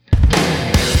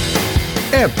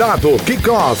É dado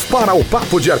kickoff para o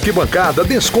papo de arquibancada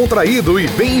descontraído e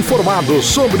bem informado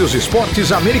sobre os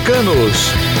esportes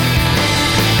americanos.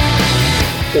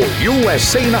 O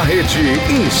USA na Rede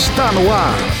está no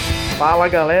ar. Fala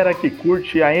galera que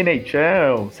curte a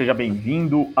NHL, seja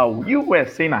bem-vindo ao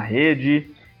USA na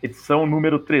Rede, edição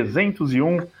número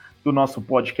 301 do nosso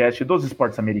podcast dos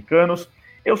esportes americanos.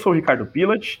 Eu sou o Ricardo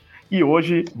Pilat e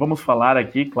hoje vamos falar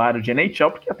aqui, claro, de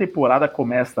NHL, porque a temporada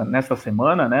começa nesta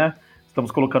semana, né? Estamos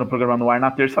colocando o programa no ar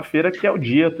na terça-feira, que é o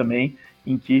dia também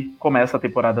em que começa a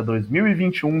temporada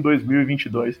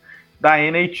 2021-2022 da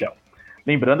NHL.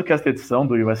 Lembrando que esta edição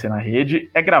do USA na Rede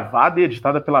é gravada e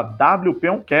editada pela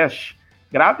WP1Cast.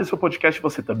 Grave seu podcast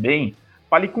você também.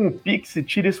 Fale com o Pix e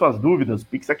tire suas dúvidas. O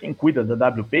Pix é quem cuida da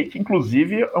WP, que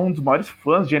inclusive é um dos maiores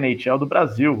fãs de NHL do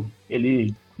Brasil.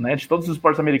 Ele, né, de todos os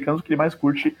esportes americanos, o que ele mais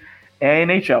curte é a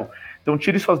NHL. Então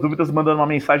tire suas dúvidas mandando uma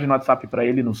mensagem no WhatsApp para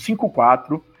ele no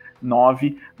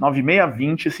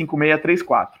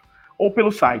 549-9620-5634 ou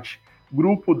pelo site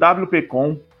grupo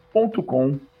wpcom.com.br.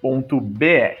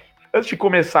 Antes de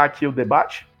começar aqui o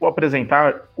debate, vou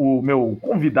apresentar o meu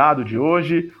convidado de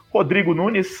hoje, Rodrigo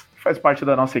Nunes, que faz parte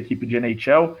da nossa equipe de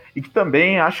NHL e que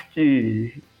também acho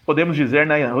que podemos dizer,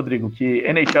 né, Rodrigo, que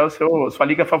NHL é sua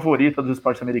liga favorita dos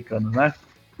esportes americanos, né?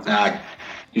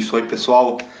 Isso aí,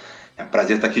 pessoal. É um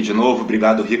prazer estar aqui de novo.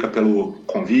 Obrigado, Rica, pelo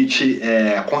convite.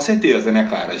 Com certeza, né,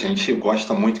 cara? A gente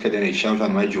gosta muito que a NHL já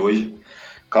não é de hoje.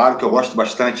 Claro que eu gosto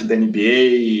bastante da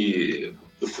NBA,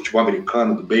 do futebol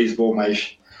americano, do beisebol,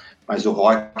 mas o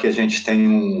rock a gente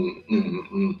tem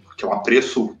que é um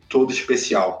apreço todo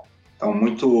especial. Então,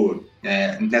 muito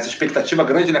nessa expectativa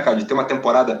grande, né, cara, de ter uma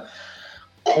temporada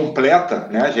completa,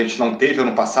 né? A gente não teve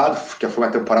ano passado, que foi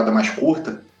uma temporada mais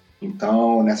curta.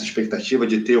 Então, nessa expectativa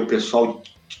de ter o pessoal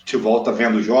de volta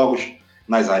vendo jogos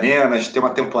nas arenas, ter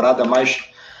uma temporada mais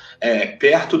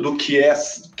perto do que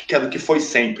foi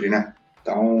sempre, né?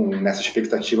 Então, nessa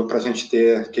expectativa para a gente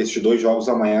ter esses dois jogos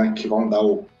amanhã que vão dar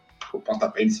o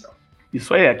pontapé inicial.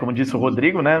 Isso aí, como disse o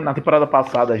Rodrigo, né? Na temporada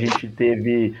passada a gente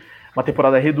teve uma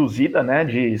temporada reduzida, né?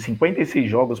 De 56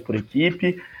 jogos por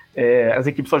equipe. As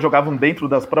equipes só jogavam dentro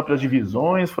das próprias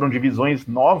divisões, foram divisões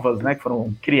novas, né? Que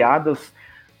foram criadas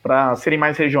para serem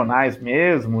mais regionais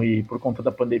mesmo e por conta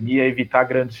da pandemia evitar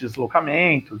grandes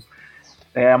deslocamentos.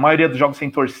 A maioria dos jogos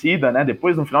sem torcida, né?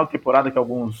 Depois, no final da temporada, que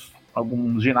alguns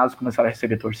ginásios começaram a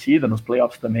receber torcida, nos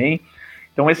playoffs também.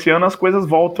 Então, esse ano as coisas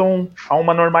voltam a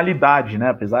uma normalidade, né?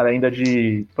 Apesar ainda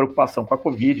de preocupação com a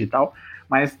Covid e tal,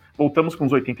 mas voltamos com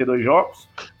os 82 jogos,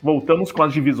 voltamos com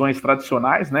as divisões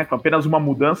tradicionais, né? Com apenas uma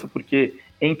mudança, porque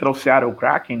entra o Seattle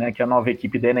Kraken, né? Que é a nova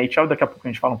equipe da NHL, daqui a pouco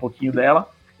a gente fala um pouquinho dela,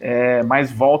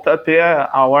 mas volta a ter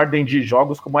a ordem de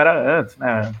jogos como era antes,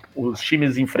 né? Os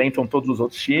times enfrentam todos os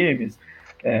outros times,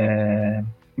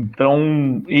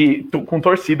 então, e com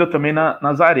torcida também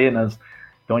nas arenas.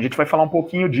 Então a gente vai falar um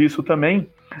pouquinho disso também.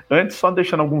 Antes, só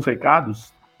deixando alguns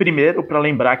recados. Primeiro, para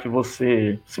lembrar que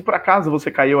você, se por acaso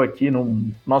você caiu aqui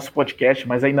no nosso podcast,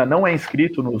 mas ainda não é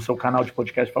inscrito no seu canal de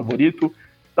podcast favorito,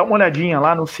 dá uma olhadinha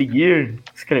lá no seguir,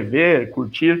 inscrever,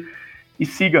 curtir e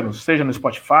siga-nos, seja no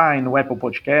Spotify, no Apple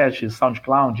Podcasts,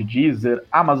 SoundCloud, Deezer,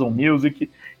 Amazon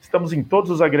Music. Estamos em todos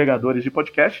os agregadores de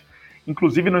podcast.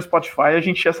 Inclusive no Spotify, a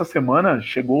gente essa semana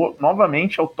chegou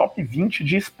novamente ao top 20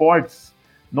 de esportes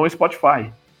no Spotify.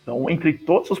 Então, entre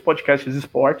todos os podcasts de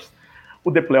esportes,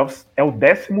 o The Playoffs é o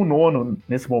 19º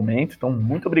nesse momento. Então,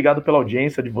 muito obrigado pela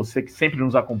audiência de você que sempre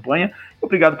nos acompanha.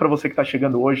 Obrigado para você que está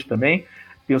chegando hoje também.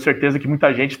 Tenho certeza que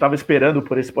muita gente estava esperando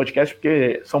por esse podcast,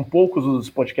 porque são poucos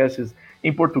os podcasts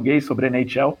em português sobre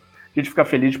NHL. A gente fica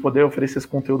feliz de poder oferecer esse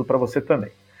conteúdo para você também.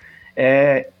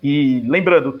 E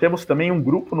lembrando, temos também um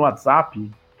grupo no WhatsApp.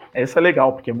 Isso é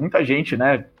legal, porque muita gente,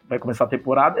 né, vai começar a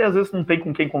temporada e às vezes não tem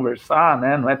com quem conversar,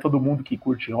 né? Não é todo mundo que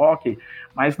curte hockey,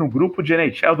 mas no grupo de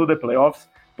NHL do The Playoffs,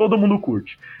 todo mundo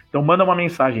curte. Então manda uma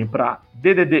mensagem para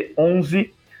DDD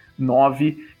 11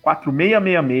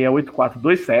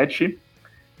 946668427,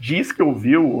 diz que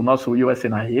ouviu o nosso USA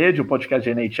na Rede, o podcast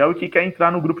de NHL, e que quer entrar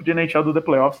no grupo de NHL do The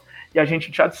Playoffs e a gente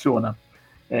te adiciona.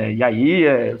 E aí,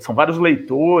 são vários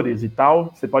leitores e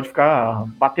tal, você pode ficar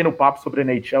batendo papo sobre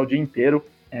NHL o dia inteiro,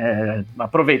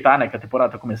 aproveitar, né, que a temporada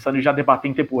está começando e já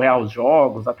debater em tempo real os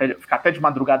jogos, ficar até de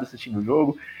madrugada assistindo o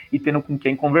jogo e tendo com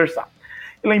quem conversar.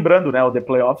 E lembrando, né, o The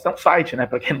Playoffs é um site, né,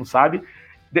 para quem não sabe,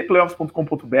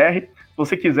 theplayoffs.com.br. Se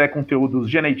você quiser conteúdos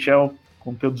de NHL,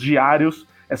 conteúdos diários,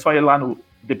 é só ir lá no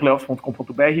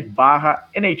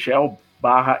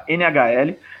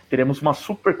theplayoffs.com.br/NHL/NHL. Teremos uma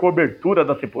super cobertura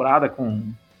da temporada com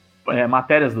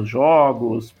matérias dos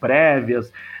jogos,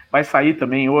 prévias. Vai sair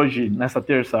também hoje, nessa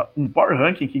terça, um Power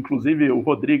Ranking, que inclusive o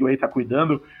Rodrigo aí tá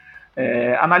cuidando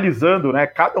analisando, né,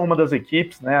 cada uma das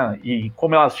equipes, né, e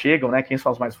como elas chegam, né, quem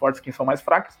são as mais fortes, quem são mais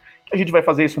fracas. A gente vai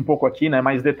fazer isso um pouco aqui, né,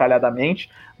 mais detalhadamente,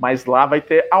 mas lá vai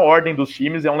ter a ordem dos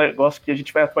times, é um negócio que a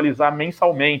gente vai atualizar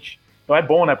mensalmente. Então é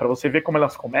bom, né, para você ver como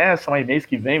elas começam, aí mês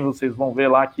que vem vocês vão ver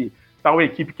lá que tal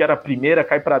equipe que era a primeira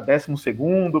cai para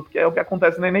 12º, porque é o que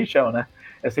acontece na NHL, né?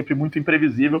 É sempre muito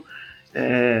imprevisível.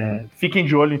 Fiquem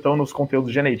de olho, então, nos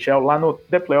conteúdos de NHL lá no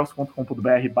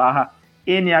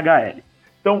theplayoffs.com.br/NHL.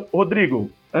 Então, Rodrigo,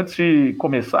 antes de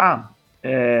começar,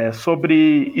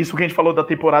 sobre isso que a gente falou da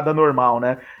temporada normal,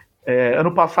 né?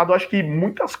 Ano passado, acho que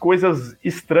muitas coisas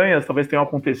estranhas talvez tenham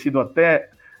acontecido até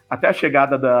a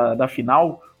chegada da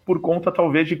final, por conta,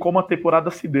 talvez, de como a temporada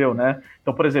se deu, né?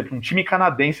 Então, por exemplo, um time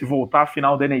canadense voltar à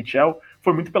final da NHL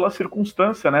foi muito pela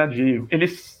circunstância, né? De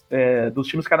eles, dos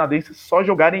times canadenses só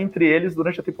jogarem entre eles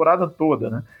durante a temporada toda,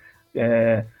 né?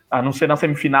 A não ser na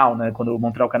semifinal, né? Quando o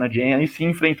Montreal Canadiens se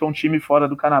enfrentou um time fora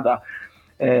do Canadá.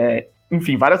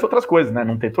 Enfim, várias outras coisas, né?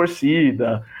 Não ter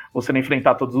torcida, você não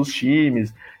enfrentar todos os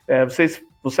times.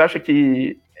 Você acha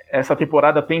que essa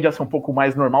temporada tende a ser um pouco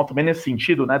mais normal também nesse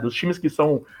sentido, né? Dos times que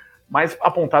são mais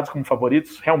apontados como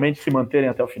favoritos realmente se manterem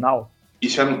até o final?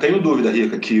 Isso eu não tenho dúvida,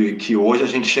 Rica, que hoje a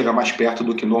gente chega mais perto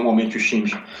do que normalmente os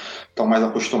times estão mais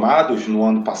acostumados. No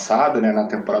ano passado, né, na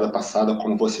temporada passada,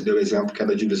 como você deu o exemplo, que é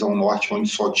da Divisão Norte, onde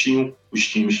só tinham os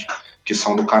times que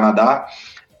são do Canadá,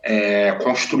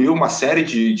 construiu uma série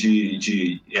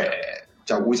de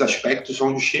alguns aspectos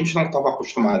onde os times não estavam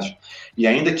acostumados. E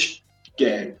ainda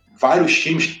vários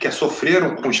times que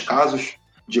sofreram com os casos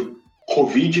de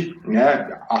Covid,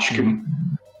 né? Acho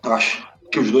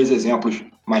que os dois exemplos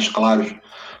mais claros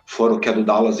foram o que é do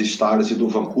Dallas Stars e do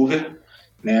Vancouver,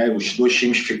 né? Os dois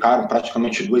times ficaram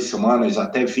praticamente 2 semanas,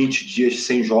 até 20 dias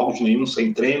sem jogos nenhum,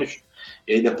 sem treinos,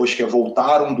 e aí depois que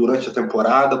voltaram durante a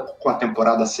temporada, com a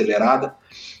temporada acelerada.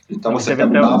 Então você pega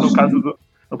o Dallas...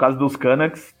 No caso dos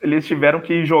Canucks, eles tiveram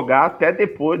que jogar até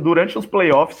depois, durante os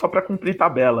playoffs, só para cumprir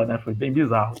tabela, né? Foi bem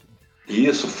bizarro.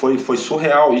 Isso, foi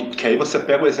surreal. E que aí você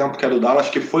pega o exemplo que é do Dallas,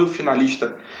 que foi o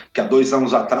finalista que há 2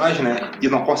 anos atrás, né? E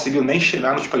não conseguiu nem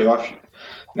chegar nos playoffs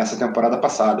nessa temporada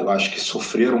passada. Eu acho que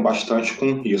sofreram bastante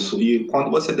com isso. E quando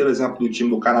você deu o exemplo do time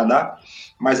do Canadá,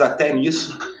 mas até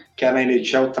nisso, que a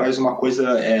NHL traz uma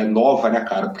coisa nova, né,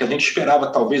 cara? Porque a gente esperava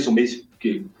talvez um mês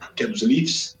que é dos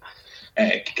Leafs,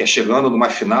 que é chegando numa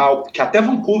final, que até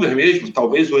Vancouver mesmo,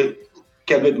 talvez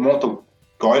que é do Edmonton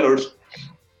Oilers,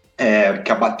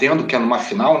 que é batendo, que é numa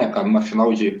final, né, cara, numa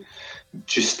final de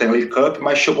Stanley Cup,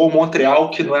 mas chegou o Montreal,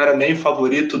 que não era nem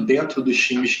favorito dentro dos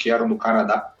times que eram do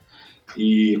Canadá,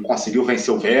 e conseguiu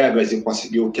vencer o Vegas e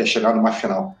conseguiu chegar numa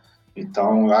final.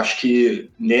 Então, eu acho que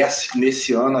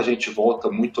nesse ano a gente volta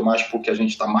muito mais porque a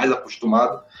gente está mais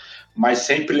acostumado, mas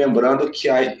sempre lembrando que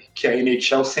a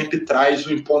NHL sempre traz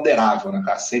o imponderável, né,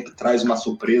 cara? Sempre traz uma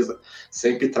surpresa,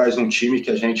 sempre traz um time que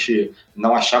a gente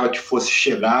não achava que fosse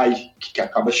chegar e que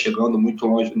acaba chegando muito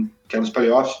longe, que é nos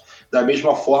playoffs, da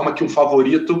mesma forma que um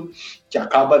favorito que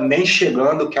acaba nem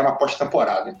chegando, que é na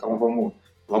pós-temporada. Então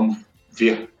vamos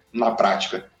ver na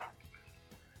prática.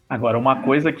 Agora, uma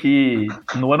coisa que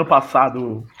no ano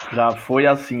passado já foi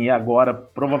assim e agora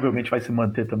provavelmente vai se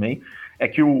manter também, é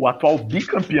que o atual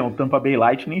bicampeão Tampa Bay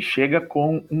Lightning chega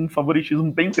com um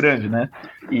favoritismo bem grande, né?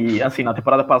 E, assim, na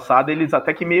temporada passada eles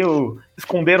até que meio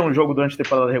esconderam o jogo durante a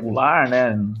temporada regular,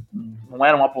 né? Não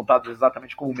eram apontados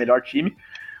exatamente como o melhor time,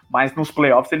 mas nos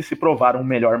playoffs eles se provaram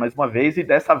melhor mais uma vez e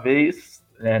dessa vez,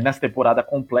 nessa temporada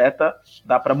completa,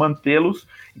 dá para mantê-los.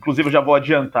 Inclusive, eu já vou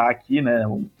adiantar aqui, né?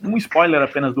 Um spoiler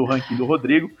apenas do ranking do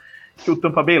Rodrigo, que o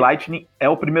Tampa Bay Lightning é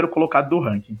o primeiro colocado do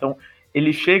ranking. Então,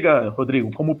 ele chega,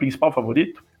 Rodrigo, como o principal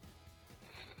favorito?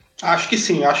 Acho que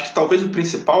sim. Acho que talvez o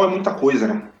principal é muita coisa,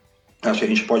 né? Acho que a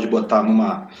gente pode botar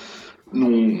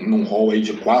num hall aí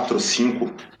de 4 ou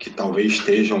 5 que talvez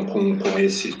estejam com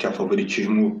esse que é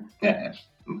favoritismo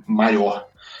maior.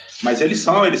 Mas eles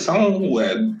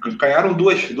ganharam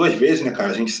duas vezes, né,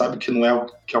 cara? A gente sabe que não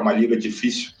que é uma liga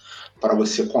difícil para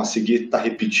você conseguir estar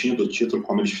repetindo o título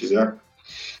como eles fizeram.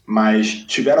 Mas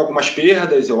tiveram algumas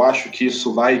perdas, eu acho que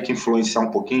isso vai influenciar um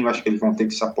pouquinho, eu acho que eles vão ter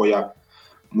que se apoiar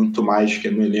muito mais que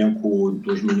no elenco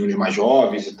dos meninos mais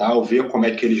jovens e tal, ver como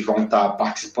é que eles vão estar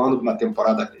participando na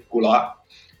temporada regular,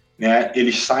 né?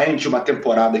 Eles saem de uma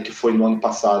temporada que foi no ano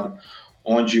passado,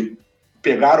 onde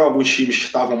pegaram alguns times que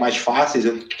estavam mais fáceis,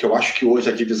 que eu acho que hoje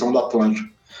a divisão do Atlântico,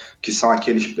 que são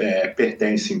aqueles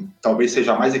pertencem, talvez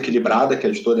seja mais equilibrada que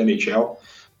a de toda a NHL.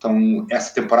 Então,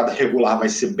 essa temporada regular vai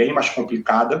ser bem mais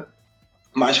complicada.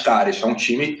 Mas, cara, isso é um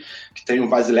time que tem o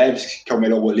Vasilevskiy, que é o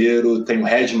melhor goleiro, tem o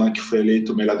Hedman, que foi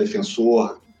eleito o melhor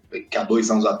defensor, que há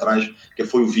 2 anos atrás, que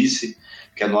foi o vice,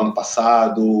 que é no ano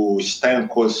passado, o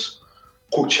Stamkos,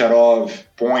 Kucherov,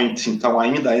 Point, então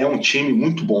ainda é um time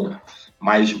muito bom,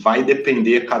 mas vai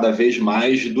depender cada vez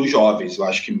mais dos jovens. Eu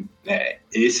acho que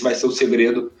esse vai ser o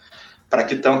segredo para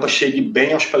que Tampa chegue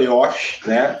bem aos playoffs,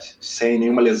 né, sem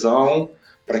nenhuma lesão,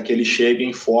 para que eles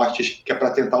cheguem fortes, que é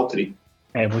para tentar o tri.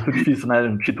 É muito difícil, né?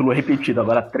 Um título repetido,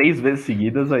 agora 3 vezes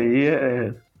seguidas aí,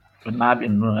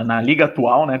 na liga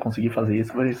atual, né, conseguir fazer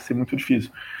isso vai ser muito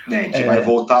difícil. A gente vai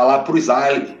voltar lá para os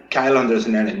Islanders,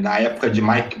 né? Na época de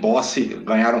Mike Bossy,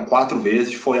 ganharam 4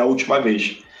 vezes, foi a última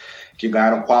vez que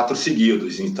ganharam 4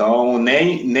 seguidos. Então,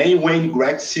 nem Wayne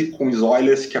Gretzky com os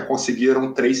Oilers que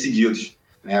conseguiram 3 seguidos.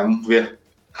 Né? Vamos ver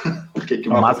o que vai acontecer.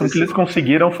 O máximo que eles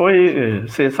conseguiram foi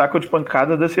ser saco de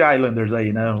pancada desse Islanders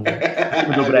aí, né? O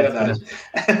do Gretzky, né?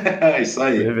 É isso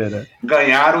aí.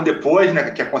 Ganharam depois, né?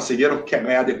 Conseguiram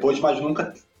ganhar depois, mas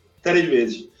nunca 3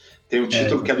 vezes. Tem um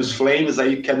título que é dos Flames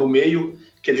aí, que é no meio,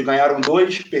 que eles ganharam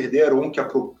 2, perderam um que é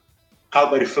pro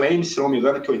Calgary Flames, se não me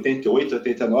engano, que é 88,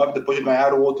 89, depois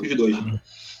ganharam outros 2.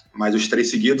 Mas os 3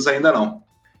 seguidos ainda não.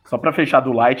 Só para fechar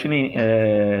do Lightning,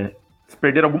 eles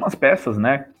perderam algumas peças,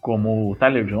 né? Como o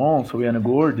Tyler Johnson, o Ian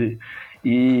Gord,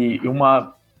 e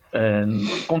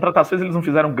contratações, eles não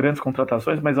fizeram grandes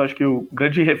contratações, mas eu acho que o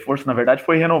grande reforço, na verdade,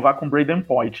 foi renovar com o Brayden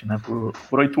Point, né?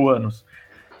 Por 8 anos.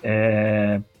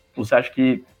 Você acha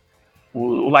que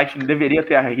o Lightning deveria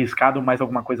ter arriscado mais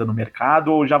alguma coisa no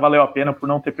mercado, ou já valeu a pena por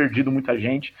não ter perdido muita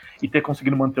gente e ter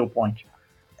conseguido manter o Point?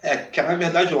 Que na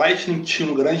verdade o Lightning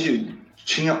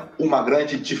tinha uma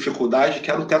grande dificuldade, que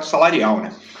era o teto salarial,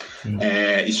 né?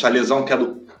 Isso a lesão que é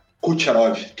do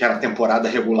Kucherov, que era a temporada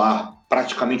regular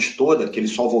praticamente toda, que ele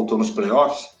só voltou nos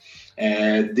playoffs,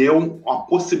 deu uma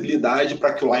possibilidade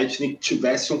para que o Lightning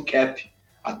tivesse um cap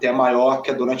até maior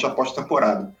que durante a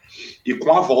pós-temporada. E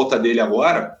com a volta dele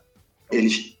agora,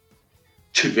 eles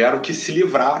tiveram que se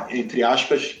livrar, entre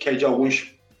aspas, que é de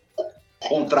alguns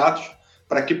contratos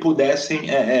para que pudessem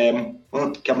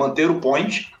manter o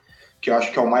Point, que eu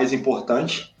acho que é o mais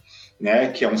importante, né,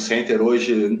 que é um center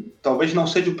hoje, talvez não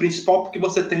seja o principal, porque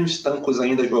você tem os Stamkos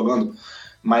ainda jogando,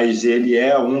 mas ele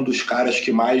é um dos caras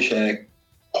que mais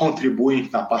contribuem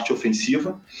na parte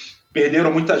ofensiva.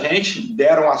 Perderam muita gente,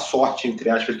 deram a sorte, entre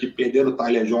aspas, que perderam o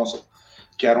Tyler Johnson,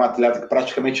 que era um atleta que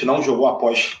praticamente não jogou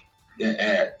após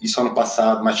isso ano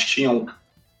passado, mas tinha um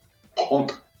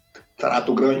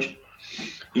contrato grande.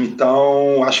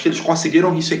 Então, acho que eles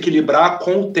conseguiram se equilibrar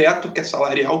com o teto que é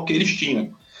salarial que eles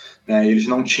tinham. Né? Eles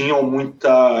não tinham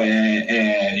muita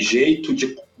jeito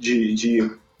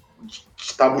de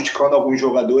estar buscando alguns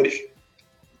jogadores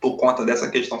por conta dessa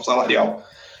questão salarial.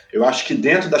 Eu acho que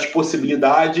dentro das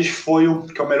possibilidades foi o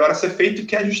que é o melhor a ser feito,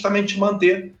 que é justamente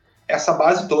manter essa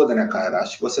base toda, né, cara?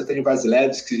 Acho que você tem o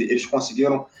Vasilevskiy, que eles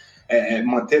conseguiram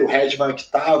manter o Hedman, que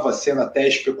estava sendo até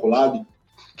especulado,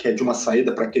 que é de uma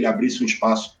saída para que ele abrisse um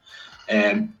espaço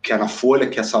que é na folha,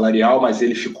 que é salarial, mas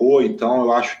ele ficou. Então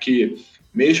eu acho que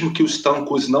mesmo que os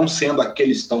Stamkos não sendo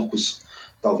aqueles Stamkos,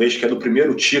 talvez que é do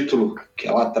primeiro título que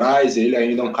é lá atrás, ele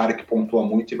ainda é um cara que pontua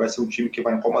muito e vai ser um time que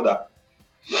vai incomodar.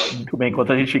 Muito bem,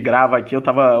 enquanto a gente grava aqui, eu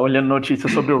estava olhando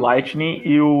notícias sobre o Lightning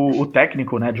e o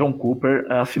técnico, né, John Cooper,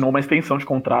 assinou uma extensão de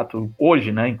contrato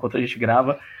hoje, né, enquanto a gente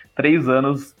grava, 3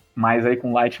 anos mais aí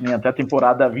com o Lightning até a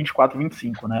temporada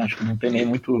 24-25, né, acho que não tem nem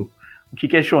muito o que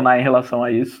questionar em relação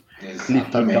a isso.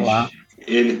 Exatamente. Ele fica lá.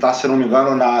 Ele tá, se não me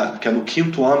engano, que é no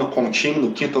 5º ano com o time,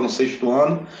 no 5º ou no 6º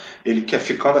ano, ele quer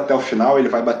ficando até o final, ele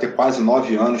vai bater quase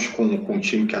 9 anos com o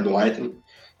time que é do Lightning,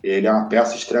 ele é uma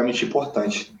peça extremamente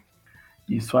importante.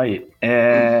 Isso aí.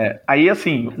 Aí,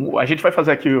 assim, a gente vai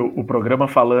fazer aqui o programa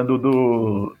falando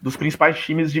dos principais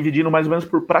times, dividindo mais ou menos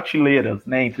por prateleiras,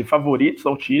 né? Entre favoritos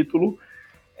ao título,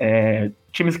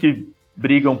 times que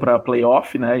brigam para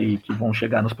playoff, né? E que vão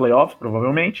chegar nos playoffs,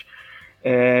 provavelmente.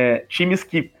 Times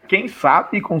que, quem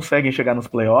sabe, conseguem chegar nos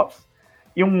playoffs.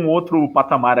 E um outro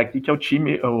patamar aqui, que é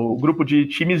o grupo de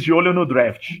times de olho no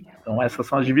draft. Então, essas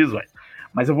são as divisões.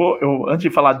 Mas antes de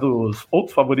falar dos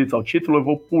outros favoritos ao título, eu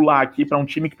vou pular aqui para um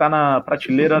time que está na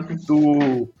prateleira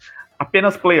do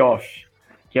apenas playoff,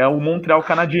 que é o Montreal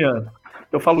Canadiens.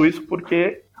 Eu falo isso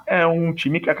porque é um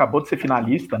time que acabou de ser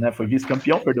finalista, né? Foi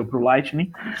vice-campeão, perdeu para o Lightning.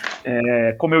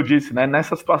 Como eu disse, né?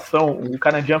 Nessa situação, o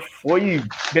Canadiens foi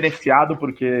beneficiado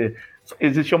porque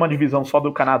existia uma divisão só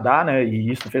do Canadá, né? E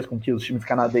isso fez com que um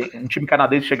time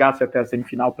canadense chegasse até a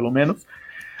semifinal, pelo menos.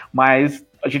 Mas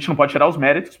a gente não pode tirar os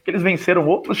méritos, porque eles venceram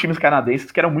outros times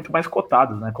canadenses que eram muito mais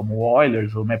cotados, né, como o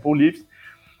Oilers, o Maple Leafs.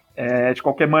 De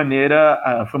qualquer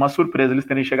maneira, foi uma surpresa eles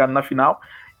terem chegado na final,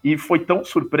 e foi tão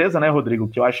surpresa, né, Rodrigo,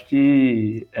 que eu acho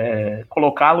que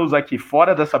colocá-los aqui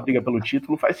fora dessa briga pelo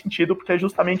título faz sentido, porque é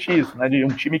justamente isso, né, de um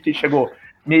time que chegou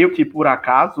meio que por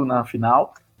acaso na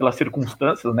final, pelas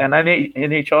circunstâncias, né? Na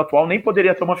NHL atual nem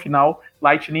poderia ter uma final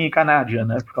Lightning e Canadian,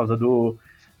 né? Por causa do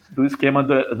esquema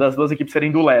das duas equipes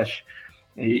serem do leste.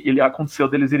 E ele aconteceu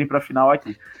deles irem para a final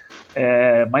aqui.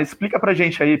 Mas explica pra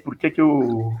gente aí por que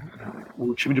o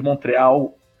time de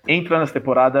Montreal entra nessa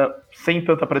temporada sem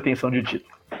tanta pretensão de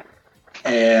título.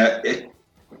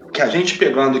 Que a gente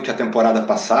pegando que a temporada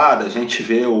passada, a gente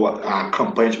vê a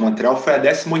campanha de Montreal foi a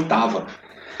 18ª,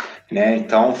 né?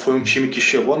 Então foi um time que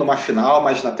chegou numa final,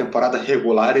 mas na temporada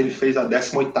regular ele fez a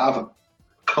 18ª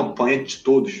campanha de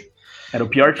todos. Era o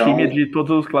pior time de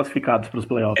todos os classificados para os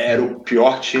playoffs. Era o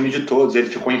pior time de todos. Ele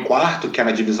ficou em quarto, que é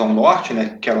na divisão norte,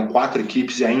 né? Que eram 4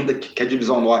 equipes, e ainda que a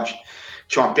divisão norte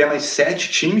tinham apenas 7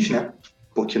 times, né?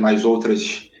 Porque nas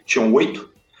outras tinham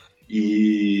 8.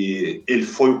 E ele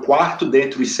foi o quarto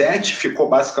dentre os 7, ficou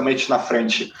basicamente na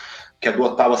frente, que é do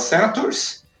Ottawa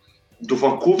Senators, do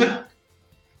Vancouver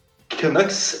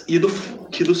Canucks e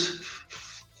dos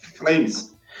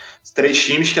Flames. 3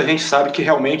 times que a gente sabe que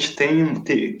realmente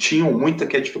tinham muita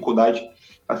dificuldade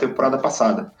na temporada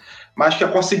passada. Mas que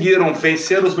conseguiram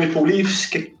vencer os Maple Leafs,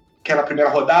 que era a primeira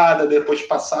rodada, depois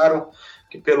passaram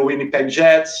pelo Winnipeg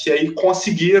Jets, e aí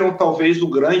conseguiram talvez o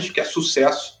grande, que é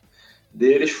sucesso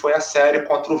deles, foi a série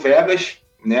contra o Vegas,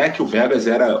 né? Que o Vegas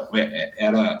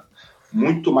era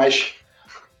muito mais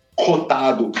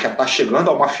cotado, que está chegando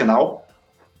a uma final,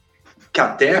 que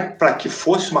até para que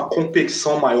fosse uma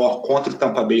competição maior contra o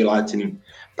Tampa Bay Lightning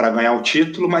para ganhar o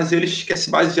título, mas eles que se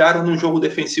basearam num jogo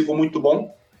defensivo muito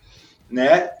bom,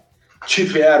 né?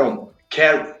 Tiveram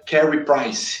Carey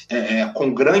Price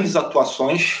com grandes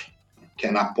atuações, que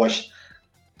é na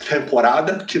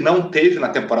pós-temporada, que não teve na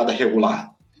temporada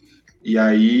regular, e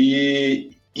aí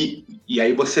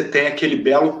você tem aquele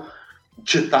belo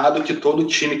ditado que todo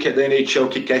time que é da NHL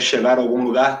que quer chegar a algum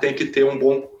lugar tem que ter um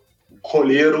bom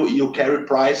goleiro, e o Carey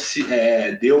Price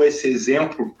deu esse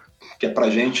exemplo que é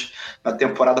pra gente na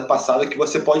temporada passada, que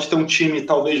você pode ter um time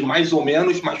talvez mais ou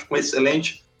menos, mas com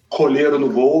excelente goleiro no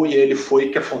gol, e ele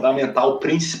que é fundamental,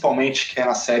 principalmente que é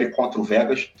na série contra o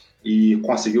Vegas, e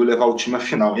conseguiu levar o time à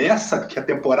final. Essa que a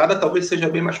temporada talvez seja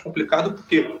bem mais complicado,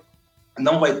 porque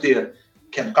não vai ter,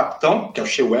 que é o capitão, que é o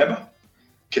Shea Weber,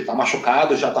 que está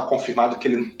machucado, já está confirmado que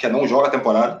ele não joga a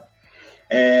temporada.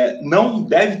 Não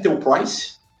deve ter o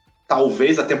Price,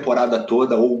 talvez a temporada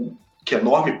toda, ou que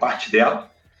enorme parte dela,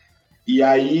 e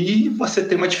aí você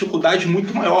tem uma dificuldade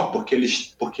muito maior, porque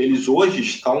eles hoje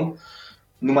estão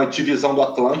numa divisão do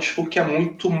Atlântico que é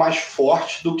muito mais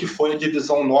forte do que foi a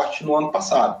divisão norte no ano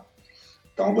passado.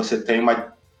 Então você tem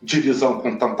uma divisão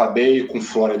com Tampa Bay, com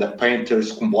Florida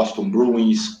Panthers, com Boston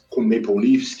Bruins, com Maple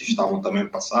Leafs, que estavam também no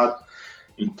passado.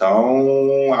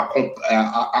 Então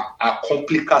a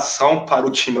complicação para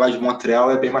o time lá de Montreal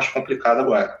é bem mais complicada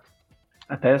agora.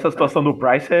 Até essa situação do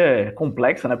Price é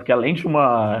complexa, né? Porque além de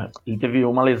ele teve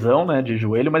uma lesão, né, de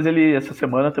joelho, mas ele essa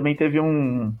semana também teve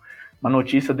uma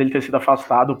notícia dele ter sido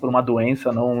afastado por uma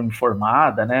doença não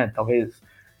informada, né? Talvez,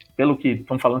 pelo que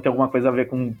estão falando, tem alguma coisa a ver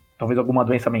com talvez alguma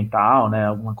doença mental, né?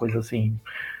 Alguma coisa assim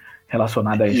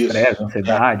relacionada a estresse,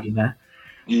 ansiedade, né?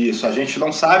 Isso, a gente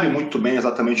não sabe muito bem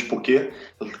exatamente por quê,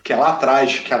 porque lá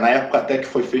atrás, que é na época até que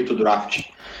foi feito o draft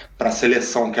para a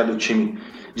seleção, que é do time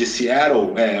de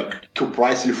Seattle, que o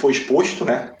Price ele foi exposto,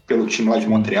 né, pelo time lá de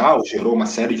Montreal, gerou uma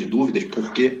série de dúvidas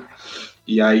por quê.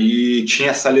 E aí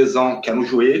tinha essa lesão que é no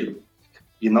joelho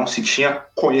e não se tinha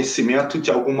conhecimento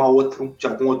de algum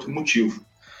outro motivo.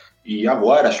 E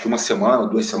agora, acho que 1 semana,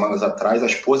 2 semanas atrás, a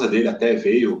esposa dele até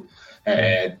veio,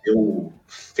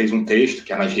 fez um texto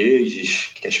que é nas redes,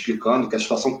 que é explicando que a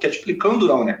situação, que é explicando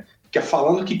não, né? Que é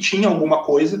falando que tinha alguma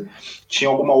coisa, tinha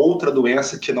alguma outra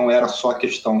doença que não era só a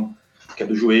questão que é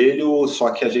do joelho, só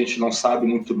que a gente não sabe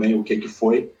muito bem o que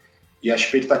foi. E a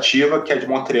expectativa que é de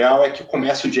Montreal é que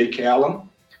comece o Jake Allen,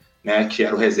 né, que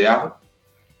era o reserva,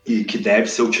 e que deve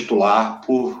ser o titular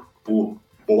por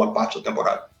boa parte da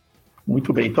temporada.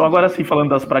 Muito bem, então agora sim, falando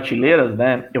das prateleiras,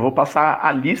 né, eu vou passar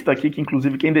a lista aqui, que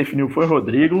inclusive quem definiu foi o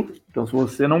Rodrigo, então se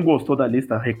você não gostou da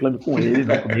lista, reclame com ele,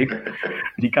 não comigo,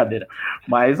 brincadeira,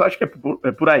 mas acho que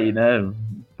é por aí, né,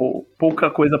 pouca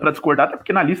coisa para discordar, até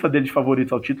porque na lista dele de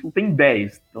favoritos ao título tem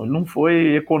 10, então ele não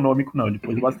foi econômico não, ele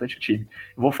pôs bastante time.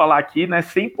 Eu vou falar aqui, né,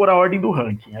 sem pôr a ordem do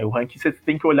ranking, aí o ranking você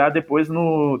tem que olhar depois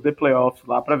no The Playoffs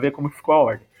lá para ver como ficou a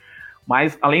ordem,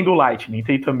 mas além do Lightning,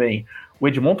 tem também o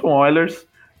Edmonton Oilers,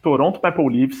 Toronto Maple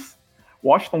Leafs,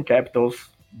 Washington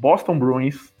Capitals, Boston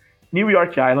Bruins, New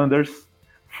York Islanders,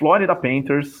 Florida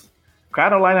Panthers,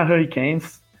 Carolina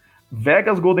Hurricanes,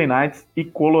 Vegas Golden Knights e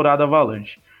Colorado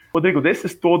Avalanche. Rodrigo,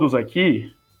 desses todos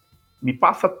aqui, me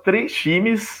passa 3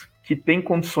 times que têm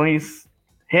condições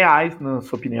reais, na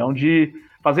sua opinião, de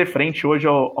fazer frente hoje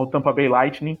ao Tampa Bay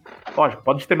Lightning. Lógico,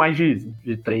 pode ter mais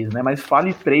de 3, né? Mas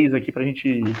fale 3 aqui pra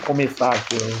gente começar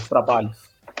aqui os trabalhos.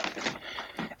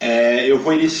 Eu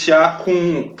vou iniciar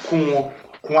com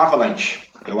o Avalanche.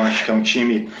 Eu acho que é um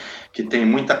time que tem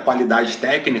muita qualidade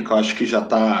técnica, eu acho que já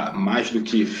está mais do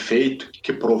que feito,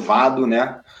 que provado,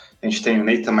 né? A gente tem o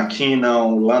Nathan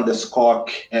MacKinnon, o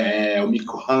Landeskog, o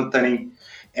Mikko Rantanen.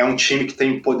 É um time que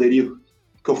tem um poderio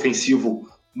ofensivo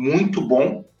muito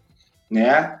bom,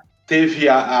 né? Teve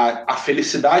a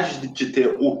felicidade de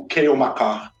ter o Cale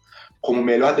Makar como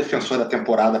melhor defensor da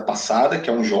temporada passada, que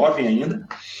é um jovem ainda,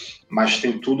 mas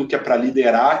tem tudo que é para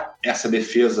liderar essa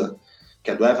defesa, que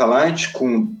é do Avalanche,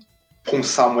 com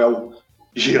Samuel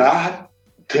Girard,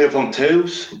 Trevon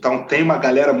Toews. Então tem uma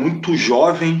galera muito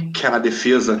jovem que é na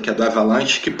defesa, que é do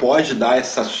Avalanche, que pode dar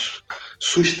essa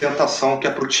sustentação que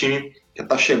é para o time que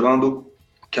está chegando,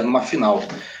 que é numa final.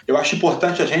 Eu acho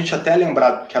importante a gente até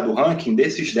lembrar que a do ranking,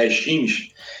 desses 10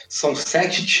 times, são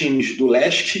 7 times do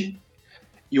leste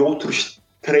e outros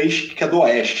 3 que é do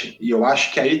oeste. E eu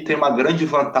acho que aí tem uma grande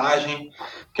vantagem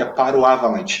que é para o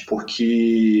Avalanche,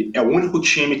 porque é o único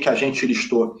time que a gente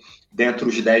listou dentro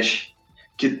dos 10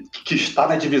 que está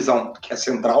na divisão, que é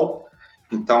central.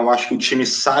 Então eu acho que o time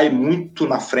sai muito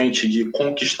na frente de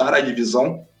conquistar a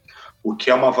divisão, o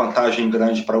que é uma vantagem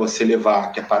grande para você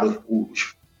levar, que é para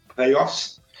os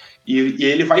playoffs. E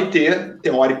ele vai ter,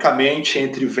 teoricamente,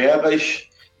 entre Vegas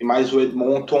e mais o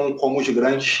Edmonton como os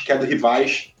grandes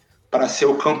rivais para ser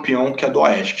o campeão, que é do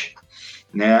Oeste,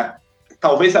 né?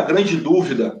 Talvez a grande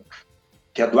dúvida,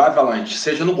 que é do Avalanche,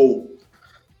 seja no gol,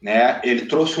 né? Ele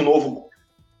trouxe um novo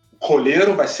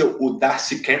goleiro, vai ser o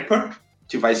Darcy Kuemper,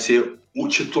 que vai ser o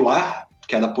titular,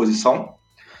 que é da posição,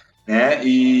 né?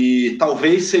 E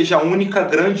talvez seja a única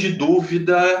grande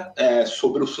dúvida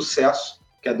sobre o sucesso,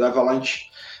 que é do Avalanche,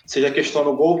 seja a questão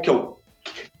do gol, que é o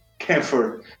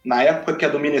Kuemper. Na época que é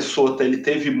do Minnesota, ele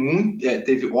teve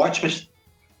ótimas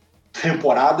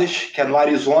temporadas, que é no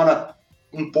Arizona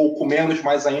um pouco menos,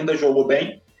 mas ainda jogou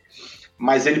bem,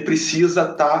 mas ele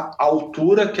precisa estar à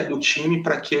altura que é do time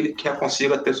para que ele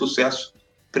consiga ter sucesso,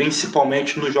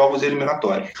 principalmente nos jogos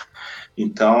eliminatórios.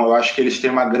 Então eu acho que eles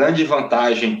têm uma grande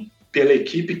vantagem pela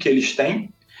equipe que eles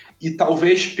têm e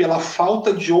talvez pela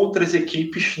falta de outras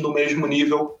equipes no mesmo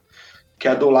nível que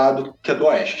é do lado que é do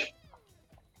oeste.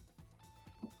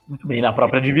 Muito bem, na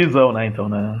própria divisão, né? Então,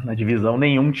 na divisão,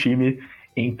 nenhum time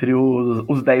entre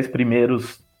os 10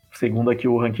 primeiros, segundo aqui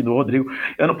o ranking do Rodrigo.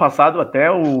 Ano passado, até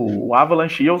o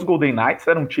Avalanche e os Golden Knights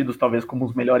eram tidos talvez como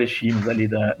os melhores times ali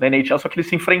da NHL, só que eles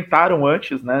se enfrentaram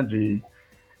antes, né,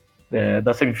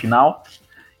 da semifinal,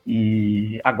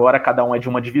 e agora cada um é de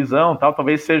uma divisão, tal,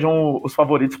 talvez sejam os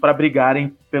favoritos para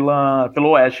brigarem pelo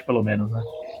Oeste, pelo menos, né?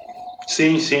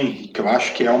 Sim, que eu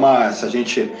acho que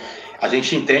a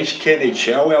gente entende que a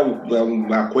NHL é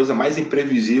uma coisa mais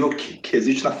imprevisível que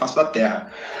existe na face da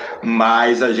Terra.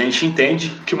 Mas a gente entende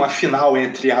que uma final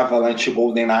entre Avalanche e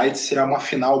Golden Knights é uma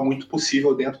final muito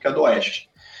possível dentro que é do Oeste.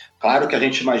 Claro que a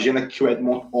gente imagina que o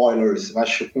Edmonton Oilers,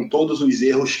 acho que com todos os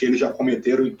erros que eles já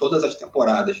cometeram em todas as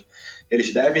temporadas,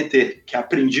 eles devem ter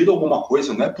aprendido alguma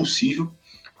coisa, não é possível.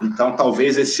 Então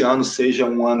talvez esse ano seja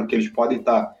um ano que eles podem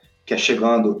estar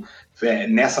chegando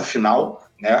nessa final,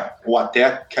 né? Ou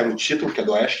até que é no título, que é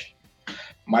do Oeste.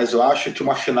 Mas eu acho que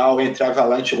uma final entre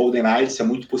Avalanche e Golden Knights é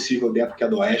muito possível dentro que é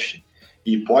do Oeste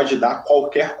e pode dar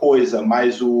qualquer coisa,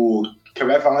 mas o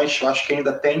Avalanche eu acho que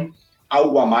ainda tem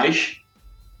algo a mais,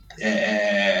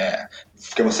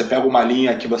 porque você pega uma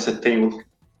linha que você tem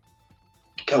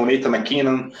que é o Nathan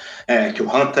MacKinnon, que o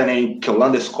Rantanen, que é o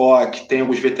Landeskog, que tem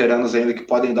alguns veteranos ainda que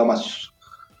podem dar uma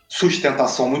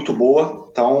sustentação muito boa.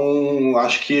 Então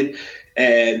acho que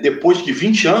depois de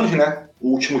 20 anos, né?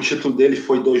 O último título dele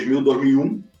foi 2000,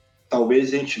 2001.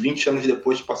 Talvez a gente, 20 anos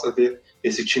depois, possa ver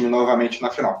esse time novamente na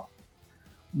final.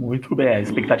 Muito bem, a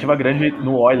expectativa grande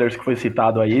no Oilers que foi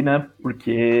citado aí, né?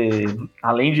 Porque,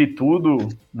 além de tudo,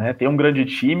 né, tem um grande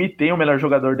time, tem o melhor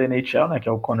jogador da NHL, né? Que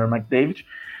é o Connor McDavid.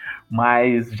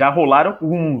 Mas já rolaram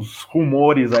alguns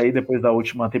rumores aí depois da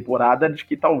última temporada de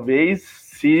que talvez,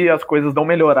 se as coisas não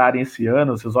melhorarem esse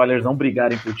ano, se os Oilers não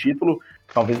brigarem por título,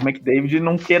 talvez o McDavid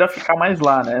não queira ficar mais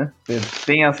lá, né? Você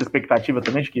tem essa expectativa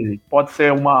também de que pode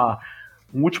ser um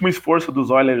último esforço dos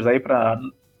Oilers aí para,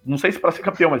 não sei se para ser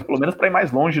campeão, mas pelo menos para ir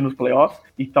mais longe nos playoffs,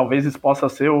 e talvez isso possa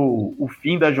ser o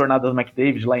fim da jornada do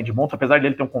McDavid lá em Edmonton, apesar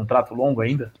dele ter um contrato longo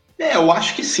ainda? Eu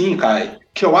acho que sim, cara.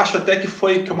 Que eu acho até que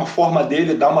foi uma forma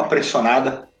dele dar uma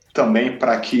pressionada também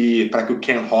para que o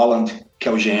Ken Holland, que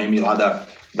é o GM lá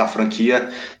da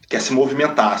franquia, quer se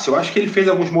movimentasse. Eu acho que ele fez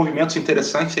alguns movimentos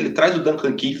interessantes. Ele traz o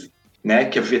Duncan Keith, né,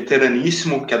 que é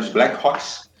veteraníssimo, que é dos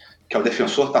Blackhawks, que é o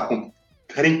defensor, tá com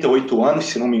 38 anos,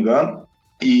 se não me engano,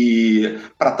 e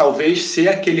para talvez ser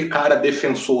aquele cara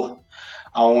defensor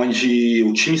aonde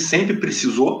o time sempre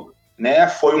precisou, né?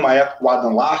 Foi uma época o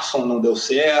Adam Larson não deu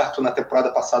certo, na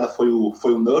temporada passada foi o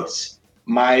Nurse,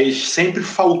 mas sempre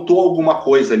faltou alguma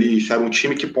coisa ali. Isso era um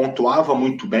time que pontuava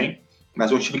muito bem,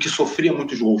 mas é um time que sofria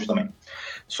muitos gols também.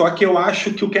 Só que eu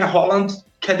acho que o Ken Holland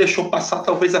deixou passar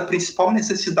talvez a principal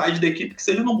necessidade da equipe, que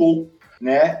seja no gol,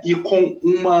 né? E com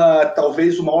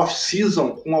talvez uma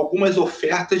off-season, com algumas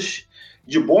ofertas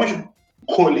de bons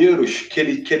goleiros que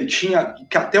ele tinha,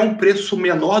 que até um preço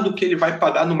menor do que ele vai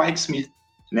pagar no Mike Smith,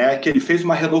 né? Que ele fez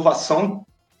uma renovação,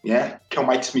 né? Que é o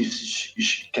Mike Smith,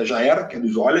 que já era, que é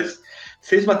dos Oilers,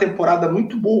 fez uma temporada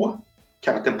muito boa, que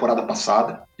era a temporada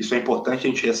passada, isso é importante a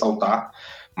gente ressaltar,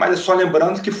 mas é só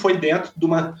lembrando que foi dentro de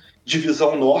uma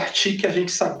divisão norte que a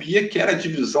gente sabia que era a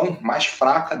divisão mais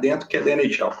fraca dentro que é da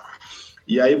NHL.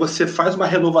 E aí você faz uma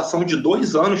renovação de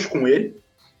 2 anos com ele,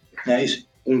 né?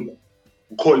 Um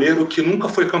goleiro que nunca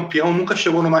foi campeão, nunca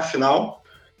chegou numa final,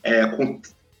 com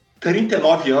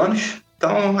 39 anos.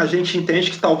 Então a gente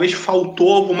entende que talvez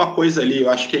faltou alguma coisa ali.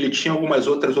 Eu acho que ele tinha algumas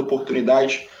outras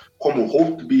oportunidades, como o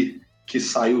Holtby, que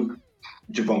saiu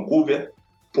de Vancouver,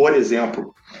 por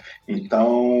exemplo.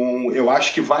 Então eu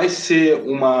acho que vai ser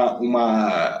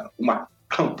uma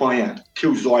campanha que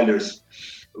os Oilers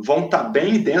vão estar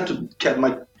bem dentro, que é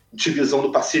uma divisão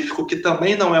do Pacífico que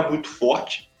também não é muito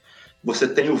forte. Você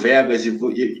tem o Vegas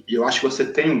e eu acho que você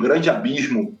tem um grande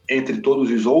abismo entre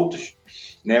todos os outros,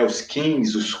 né? Os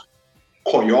Kings, os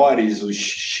Coyotes,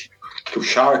 os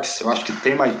Sharks. Eu acho que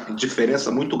tem uma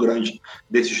diferença muito grande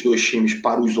desses dois times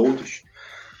para os outros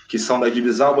que são da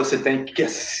divisão. Você tem que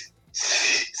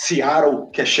Seattle,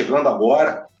 que é chegando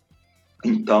agora.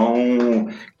 Então,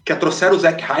 que trouxeram o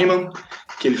Zach Hyman,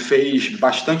 que ele fez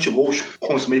bastante gols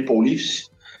com os Maple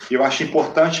Leafs. E eu acho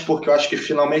importante porque eu acho que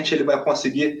finalmente ele vai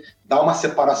conseguir dar uma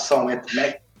separação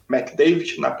entre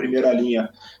McDavid na primeira linha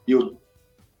e o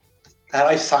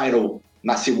Draisaitl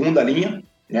na segunda linha,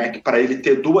 né, para ele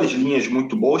ter 2 linhas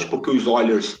muito boas, porque os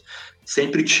Oilers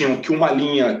sempre tinham que uma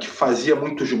linha que fazia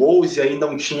muitos gols e aí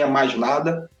não tinha mais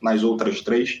nada nas outras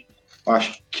 3. Eu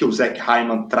acho que o Zach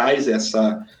Hyman traz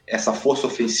essa força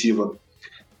ofensiva,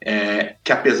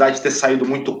 que apesar de ter saído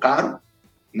muito caro,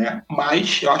 né,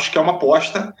 mas eu acho que é uma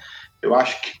aposta. Eu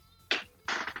acho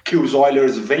que os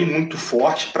Oilers vêm muito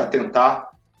forte para tentar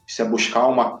buscar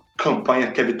uma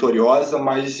campanha que é vitoriosa,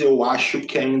 mas eu acho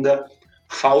que ainda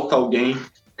falta alguém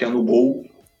que é no gol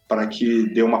para que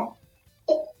dê uma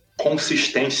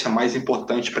consistência mais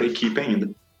importante para a equipe ainda.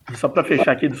 Só para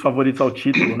fechar aqui dos favoritos ao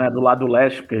título, né, do lado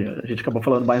leste, porque a gente acabou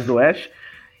falando mais do oeste,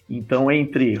 então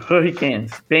entre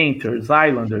Hurricanes, Panthers,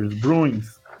 Islanders,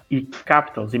 Bruins e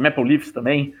Capitals e Maple Leafs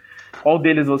também, qual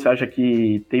deles você acha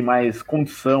que tem mais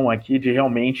condição aqui de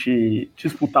realmente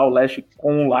disputar o leste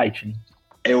com o Lightning?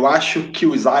 Eu acho que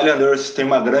os Islanders têm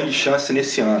uma grande chance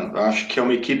nesse ano. Eu acho que é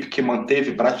uma equipe que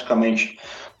manteve praticamente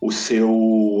o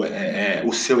seu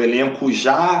elenco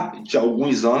já de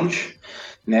alguns anos,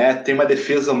 né? Tem uma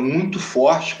defesa muito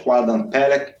forte com Adam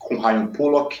Pelech, com Ryan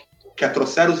Pulock, que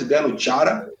trouxeram o Zdeno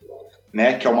Chara,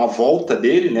 né? Que é uma volta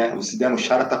dele, né? O Zdeno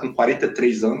Chara está com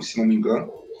 43 anos, se não me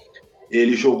engano.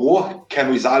 Ele jogou que é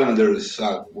nos Islanders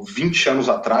há 20 anos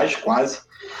atrás, quase.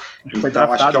 Foi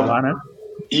draftado lá, né?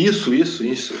 Isso.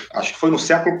 Acho que foi no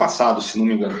século passado, se não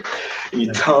me engano.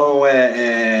 Então,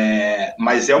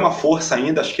 mas é uma força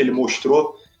ainda. Acho que ele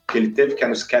mostrou que ele teve, que é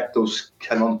nos Capitals,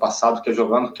 que é no ano passado, que é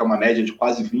jogando, que é uma média de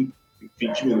quase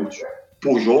 20 minutos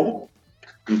por jogo.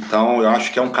 Então, eu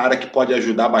acho que é um cara que pode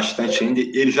ajudar bastante ainda.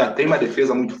 Ele já tem uma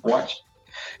defesa muito forte.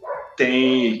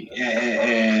 Tem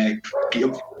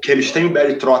que eles têm o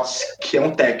Barry Trotz, que é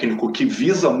um técnico que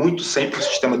visa muito sempre o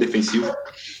sistema defensivo,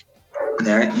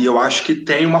 né? E eu acho que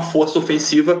tem uma força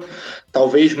ofensiva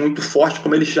talvez muito forte,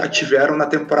 como eles já tiveram na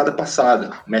temporada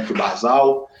passada. Matthew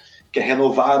Barzal, que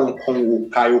renovaram com o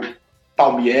Caio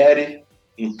Palmieri.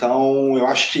 Então, eu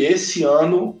acho que esse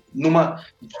ano, numa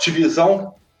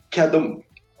divisão que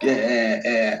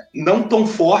não tão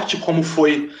forte como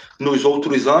foi nos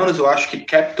outros anos, eu acho que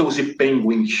Capitals e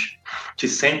Penguins, que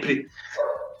sempre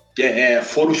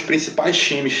foram os principais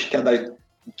times que da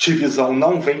divisão,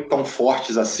 não vêm tão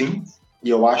fortes assim, e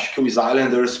eu acho que os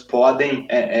Islanders podem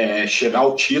chegar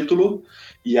ao título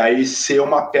e aí ser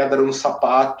uma pedra no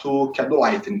sapato que é do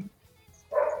Lightning.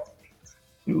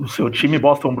 O seu time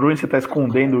Boston Bruins, você está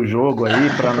escondendo o jogo aí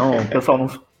para o pessoal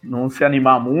não se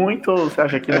animar muito, ou você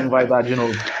acha que não vai dar de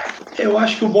novo? Eu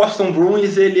acho que o Boston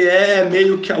Bruins ele é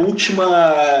meio que a última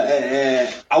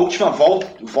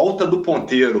volta do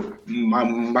ponteiro,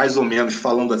 mais ou menos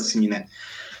falando assim, né?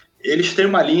 Eles têm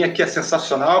uma linha que é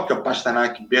sensacional, que é o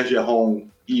Pasternak, Bergeron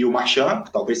e o Marchand,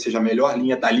 que talvez seja a melhor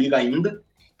linha da liga ainda,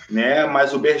 né?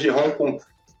 Mas o Bergeron com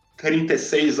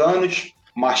 36 anos,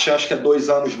 Marchand acho que é 2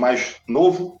 anos mais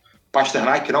novo,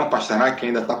 Pasternak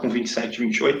ainda está com 27,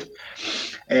 28.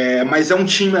 Mas é um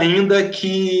time ainda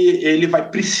que ele vai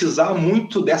precisar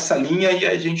muito dessa linha e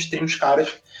a gente tem uns caras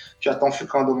que já estão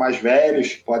ficando mais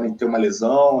velhos, podem ter uma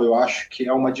lesão, eu acho que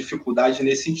é uma dificuldade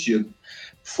nesse sentido.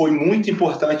 Foi muito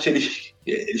importante eles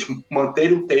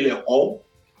manterem o Taylor Hall,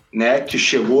 né, que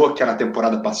chegou na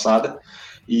temporada passada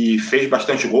e fez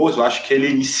bastante gols. Eu acho que ele,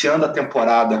 iniciando a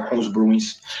temporada com os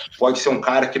Bruins, pode ser um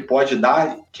cara que pode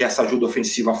dar essa ajuda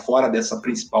ofensiva fora dessa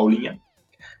principal linha,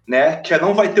 né, que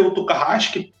não vai ter o Tuukka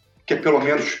Rask, que é pelo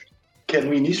menos que é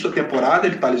no início da temporada,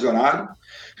 ele está lesionado.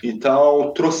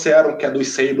 Então trouxeram, que é dos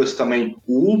Sabres também,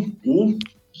 o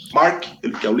Mark,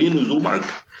 que é o Linus Ullmark,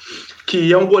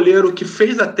 que é um goleiro que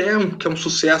fez até um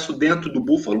sucesso dentro do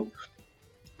Buffalo,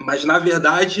 mas na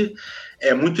verdade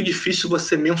é muito difícil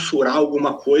você mensurar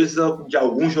alguma coisa de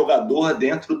algum jogador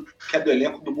dentro do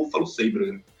elenco do Buffalo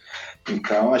Sabres.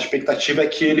 Então a expectativa é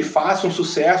que ele faça um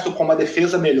sucesso com uma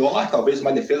defesa melhor, talvez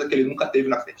uma defesa que ele nunca teve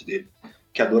na frente dele,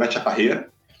 que é durante a carreira,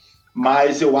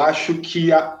 mas eu acho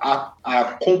que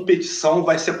a competição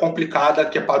vai ser complicada,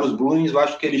 que é para os Bruins. Eu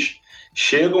acho que eles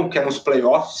chegam, que é nos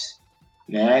playoffs,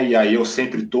 né? E aí eu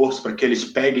sempre torço para que eles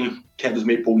peguem, que é dos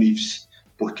Maple Leafs,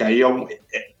 porque aí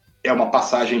é uma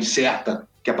passagem certa,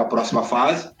 que é para a próxima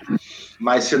fase.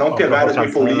 Mas se não pegar os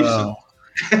Maple Leafs,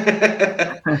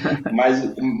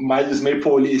 mas os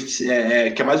Maple Leafs,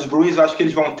 que é mais os Bruins, eu acho que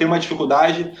eles vão ter uma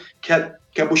dificuldade,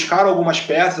 que é buscar algumas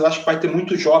peças. Eu acho que vai ter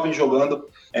muitos jovens jogando.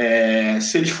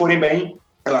 Se eles forem bem,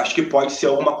 eu acho que pode ser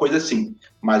alguma coisa assim.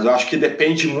 Mas eu acho que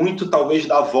depende muito, talvez,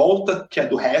 da volta, que é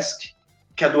do Rask,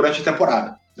 que é durante a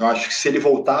temporada. Eu acho que se ele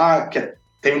voltar,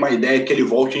 tem uma ideia que ele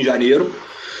volte em janeiro.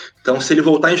 Então, se ele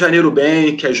voltar em janeiro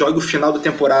bem, que jogue o final da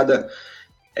temporada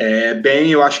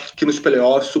bem, eu acho que nos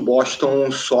playoffs o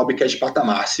Boston sobe, que é de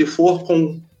patamar. Se for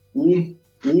com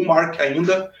o Mark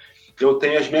ainda, eu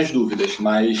tenho as minhas dúvidas,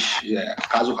 mas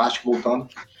caso o Rask voltando,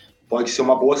 pode ser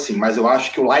uma boa sim. Mas eu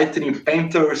acho que o Lightning,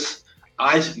 Panthers,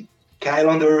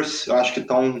 Islanders, eu acho que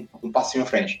estão um passinho à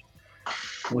frente.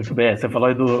 Muito bem, você falou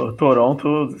aí do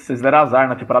Toronto, vocês deram azar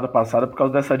na temporada passada por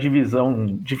causa dessa divisão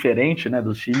diferente, né,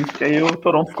 dos times, porque aí o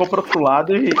Toronto ficou pro outro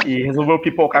lado e resolveu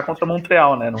pipocar contra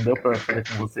Montreal, né, não deu pra fazer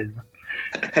com vocês, né?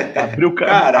 Abriu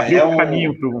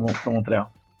caminho pro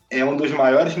Montreal. É um dos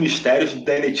maiores mistérios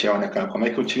da NHL, né, cara? Como é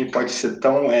que o time pode ser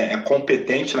tão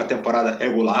competente na temporada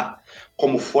regular,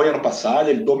 como foi ano passado?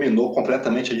 Ele dominou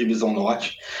completamente a divisão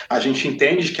norte. A gente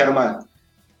entende que era uma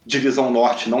divisão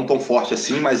norte não tão forte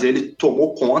assim, mas ele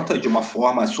tomou conta de uma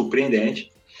forma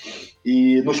surpreendente.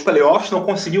 E nos playoffs não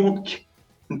conseguiu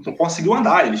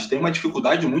andar. Eles têm uma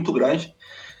dificuldade muito grande.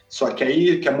 Só que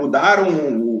aí que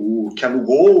mudaram que é no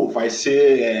gol, vai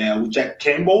ser o Jack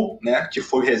Campbell, né, que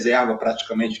foi reserva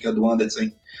praticamente, que é do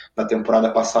Anderson na temporada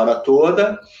passada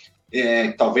toda.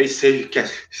 Talvez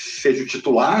seja o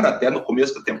titular até no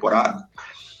começo da temporada.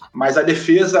 Mas a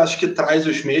defesa acho que traz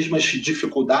as mesmas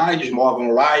dificuldades.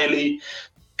 Morgan Riley,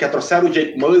 que trouxeram o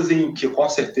Jake Muzzin, que com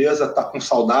certeza está com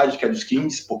saudade, que é dos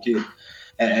Kings, porque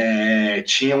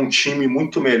tinha um time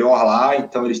muito melhor lá,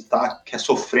 então ele está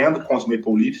sofrendo com os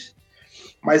Maple Leafs.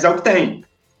 Mas é o que tem.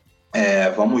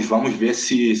 Vamos ver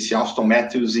se Auston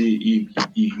Matthews e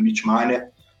Mitch Marner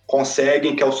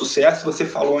conseguem, que é o sucesso. Você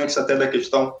falou antes até da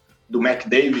questão do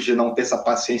McDavid de não ter essa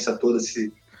paciência toda,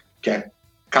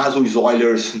 caso os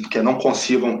Oilers não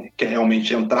consigam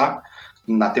realmente entrar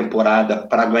na temporada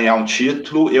para ganhar um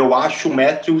título. Eu acho o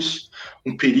Matthews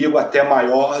um perigo até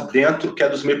maior dentro que é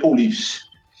dos Maple Leafs.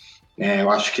 Eu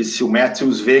acho que se o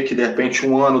Matthews vê que de repente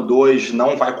 1 ano, 2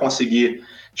 não vai conseguir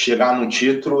chegar num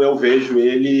título, eu vejo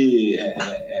ele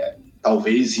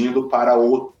talvez indo para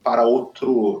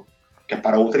outra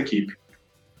equipe.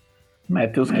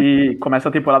 Matthews que começa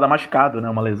a temporada machucado, né?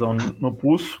 Uma lesão no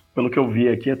pulso, pelo que eu vi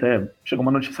aqui, até chegou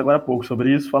uma notícia agora há pouco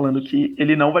sobre isso, falando que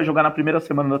ele não vai jogar na primeira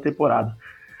semana da temporada.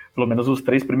 Pelo menos os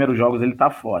 3 primeiros jogos ele tá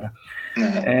fora.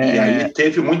 E aí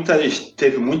teve muita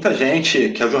gente,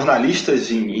 que é jornalistas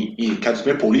que é dos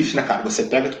Maple Leafs, né, cara? Você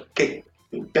pega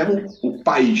o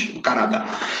país, o Canadá,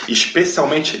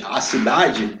 especialmente a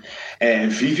cidade,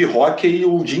 vive hockey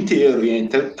o dia inteiro. E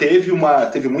então teve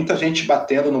muita gente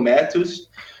batendo no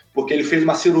Matthews, porque ele fez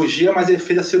uma cirurgia, mas ele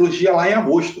fez a cirurgia lá em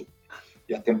agosto.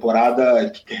 E a temporada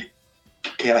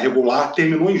que era regular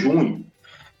terminou em junho.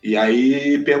 E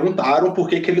aí perguntaram por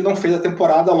que ele não fez a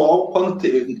temporada logo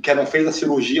não fez a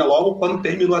cirurgia logo quando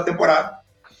terminou a temporada.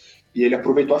 e ele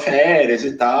aproveitou as férias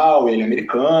e tal, ele é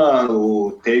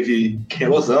americano, teve que ir em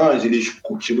Los Angeles,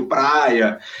 curtindo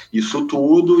praia, isso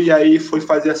tudo, e aí foi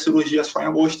fazer a cirurgia só em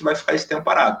agosto e vai ficar esse tempo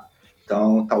parado.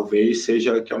 Então, talvez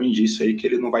seja que é um indício aí que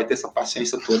ele não vai ter essa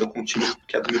paciência toda com o time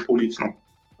que é do Maple Leafs, não.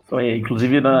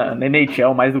 Inclusive na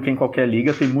NHL, mais do que em qualquer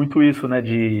liga, tem muito isso, né,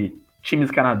 de times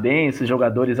canadenses,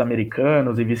 jogadores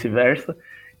americanos e vice-versa.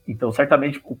 Então,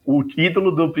 certamente, o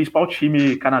ídolo do principal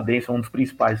time canadense, um dos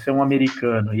principais, ser um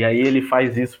americano, e aí ele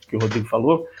faz isso que o Rodrigo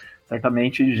falou,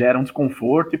 certamente gera um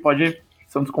desconforto e pode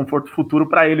ser um desconforto futuro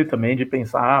para ele também, de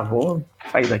pensar, vou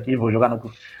sair daqui, vou jogar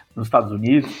nos Estados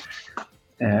Unidos.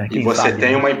 E você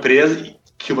tem uma empresa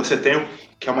que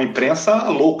é uma imprensa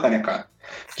louca, né, cara?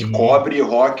 Que cobre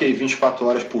hockey 24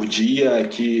 horas por dia,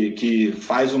 que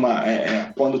faz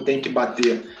quando tem que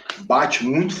bater, bate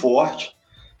muito forte.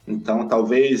 Então,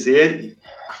 talvez ele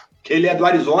é do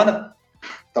Arizona,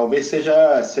 talvez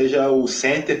seja o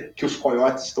center que os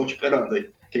Coyotes estão esperando aí,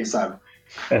 quem sabe?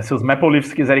 Se os Maple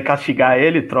Leafs quiserem castigar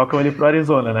ele, trocam ele pro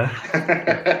Arizona, né?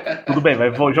 Tudo bem,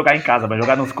 vou jogar em casa, vai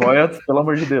jogar nos Coyotes, pelo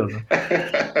amor de Deus. Né?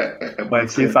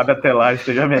 Mas quem sabe até lá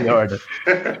esteja melhor, né?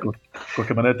 De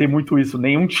qualquer maneira, tem muito isso.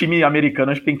 Nenhum time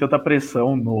americano acho que tem tanta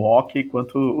pressão no hockey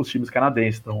quanto os times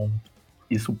canadenses. Então,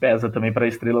 isso pesa também para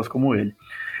estrelas como ele.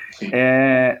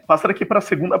 Passando aqui para a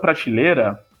segunda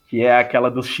prateleira, que é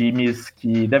aquela dos times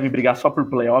que devem brigar só por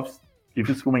playoffs,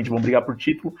 dificilmente vão brigar por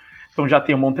título. Então já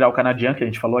tem o Montreal Canadiens, que a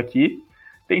gente falou aqui.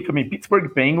 Tem também Pittsburgh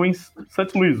Penguins, St.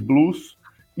 Louis Blues,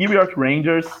 New York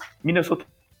Rangers, Minnesota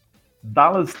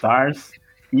Dallas Stars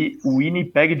e o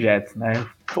Winnipeg Jets, né?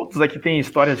 Todos aqui têm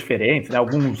histórias diferentes, né?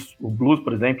 O Blues,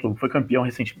 por exemplo, foi campeão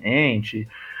recentemente,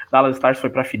 Dallas Stars foi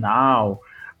para a final,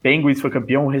 Penguins foi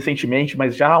campeão recentemente,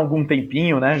 mas já há algum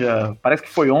tempinho, né? Já, parece que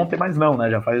foi ontem, mas não, né?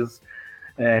 Já faz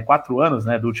 4 anos,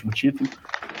 né, do último título.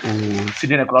 O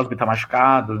Sidney Crosby tá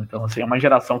machucado, então assim, é uma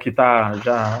geração que tá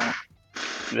já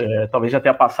talvez já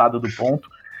tenha passado do ponto.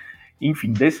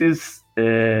 Enfim, desses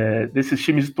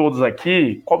times todos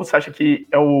aqui, qual você acha que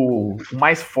é o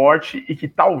mais forte e que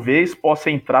talvez possa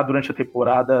entrar durante a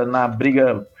temporada na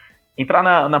briga, entrar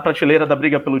na prateleira da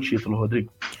briga pelo título,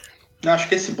 Rodrigo? Eu acho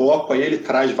que esse bloco aí ele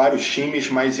traz vários times,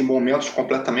 mas em momentos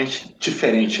completamente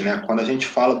diferentes, né? Quando a gente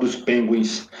fala dos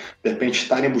Penguins, de repente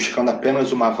estarem buscando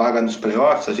apenas uma vaga nos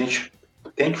playoffs, a gente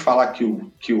tem que falar que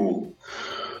o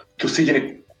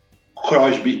Sidney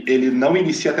Crosby ele não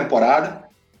inicia a temporada,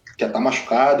 que está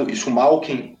machucado. Isso o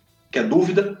Malkin, que é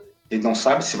dúvida, ele não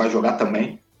sabe se vai jogar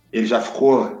também. Ele já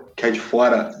ficou de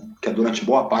fora, que é durante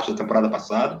boa parte da temporada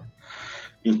passada.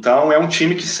 Então é um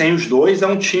time que sem os dois é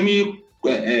um time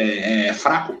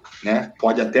fraco, né?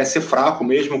 Pode até ser fraco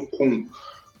mesmo com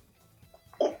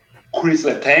Chris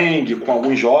Letang, com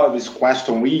alguns jovens, com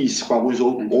Aston Reese, com alguns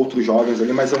outros jovens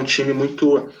ali, mas é um time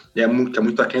muito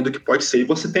aquém do que pode ser. E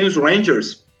você tem os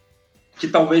Rangers, que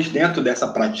talvez dentro dessa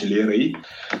prateleira aí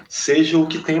seja o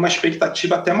que tem uma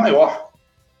expectativa até maior,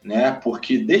 né?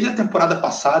 Porque desde a temporada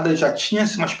passada já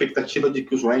tinha-se uma expectativa de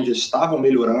que os Rangers estavam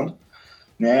melhorando,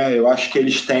 né? Eu acho que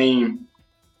eles têm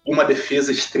uma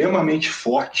defesa extremamente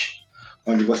forte,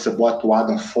 onde você bota o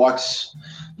Adam Fox,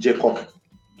 Jacob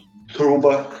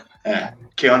Trouba,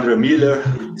 Keandre Miller,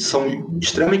 são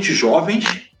extremamente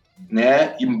jovens,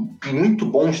 né, e muito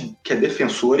bons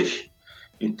defensores.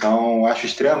 Então, acho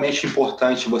extremamente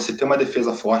importante você ter uma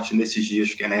defesa forte nesses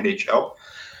dias que é na NHL.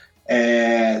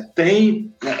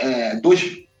 Tem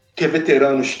dois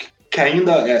veteranos que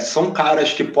ainda são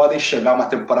caras que podem chegar a uma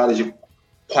temporada de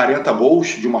 40 gols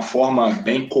de uma forma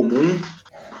bem comum,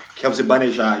 que é o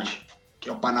Zibanejad, que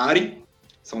é o Panarin.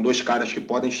 São dois caras que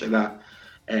podem chegar,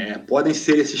 podem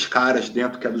ser esses caras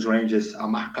dentro que é dos Rangers a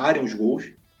marcarem os gols,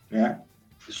 né?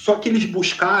 Só que eles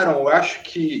buscaram, eu acho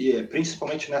que,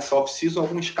 principalmente nessa off-season,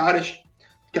 alguns caras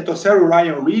que trouxeram o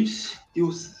Ryan Reeves e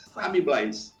o Sammy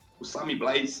Blais. O Sammy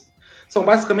Blais são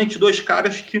basicamente dois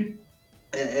caras que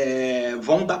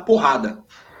vão dar porrada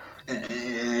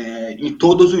em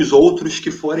todos os outros que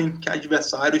forem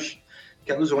adversários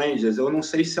que é nos Rangers. Eu não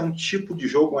sei se é um tipo de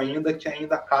jogo ainda que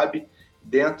ainda cabe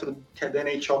dentro da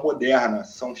NHL moderna.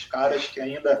 São os caras que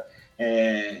ainda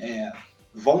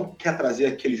vão trazer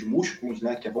aqueles músculos,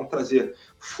 né? Que vão trazer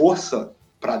força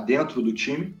para dentro do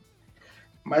time.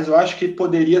 Mas eu acho que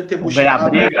poderia ter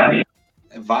buscado...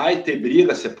 Vai ter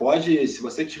briga, você pode... Se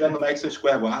você estiver no Madison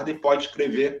Square Garden, pode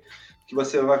escrever que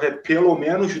você vai ver pelo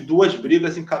menos 2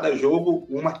 brigas em cada jogo,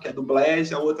 uma que é do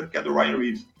Blaze e a outra que é do Ryan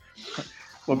Reeves.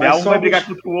 Um vai brigar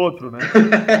contra o outro, né?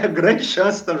 Grande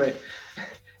chance também.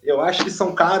 Eu acho que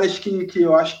são caras que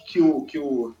eu acho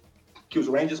que os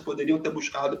Rangers poderiam ter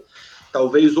buscado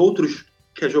talvez outros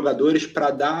jogadores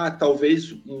para dar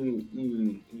talvez um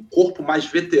corpo mais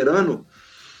veterano,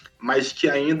 mas que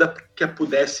ainda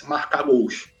pudesse marcar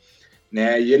gols,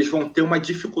 né? E eles vão ter uma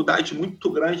dificuldade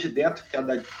muito grande dentro que é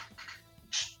da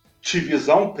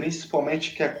divisão,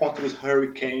 principalmente que é contra os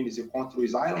Hurricanes e contra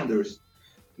os Islanders,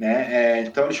 né?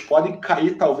 Então eles podem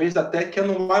cair talvez até que é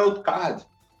no wild card,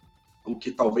 o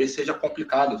que talvez seja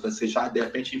complicado, você já de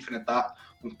repente enfrentar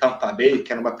um Tampa Bay,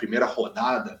 que é numa primeira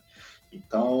rodada.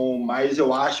 Então, mas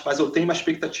eu tenho uma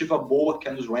expectativa boa que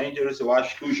é nos Rangers. Eu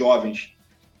acho que os jovens,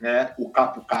 né, o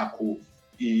Capo Caco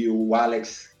e o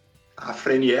Alex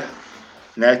Lafreniere,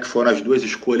 né, que foram as duas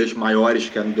escolhas maiores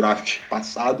que é no draft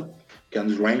passado, que é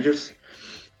nos Rangers,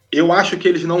 eu acho que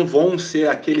eles não vão ser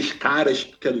aqueles caras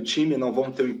que é do time, não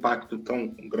vão ter um impacto tão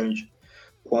grande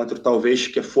quanto talvez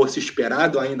que fosse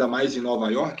esperado, ainda mais em Nova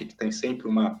York, que tem sempre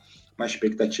uma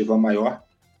expectativa maior.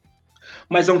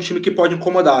 Mas é um time que pode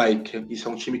incomodar, isso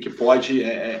é um time que pode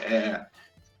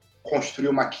construir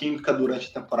uma química durante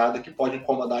a temporada que pode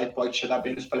incomodar e pode chegar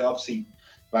bem nos playoffs, sim.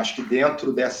 Eu acho que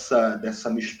dentro dessa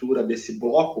mistura, desse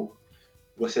bloco,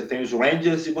 você tem os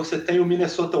Rangers e você tem o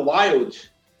Minnesota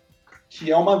Wild,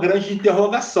 que é uma grande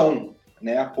interrogação,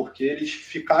 né? Porque eles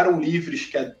ficaram livres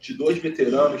de dois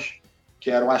veteranos que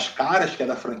eram as caras, que é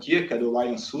da franquia, que é do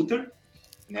Ryan Suter,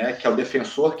 né? Que é o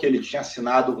defensor que ele tinha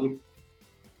assinado um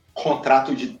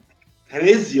contrato de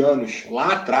 13 anos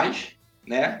lá atrás,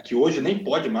 né? Que hoje nem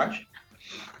pode mais,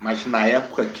 mas na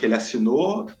época que ele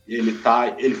assinou,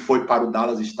 ele foi para o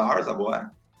Dallas Stars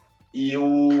agora.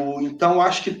 Então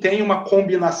acho que tem uma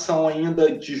combinação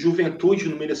ainda de juventude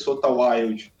no Minnesota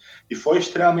Wild, e foi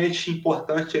extremamente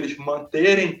importante eles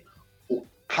manterem o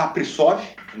Kaprizov,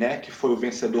 né, que foi o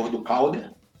vencedor do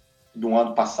Calder do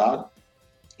ano passado,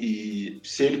 e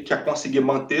se ele quer conseguir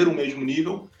manter o mesmo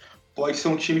nível, pode ser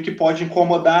um time que pode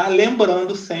incomodar,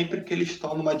 lembrando sempre que eles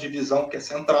estão numa divisão que é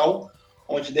central,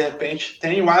 onde de repente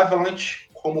tem o Avalanche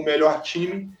como melhor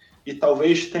time, e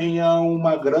talvez tenha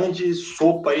uma grande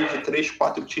sopa aí de 3,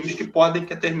 4 times que podem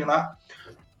terminar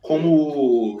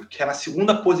que é na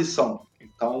segunda posição.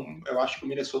 Então, eu acho que o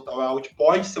Minnesota Wild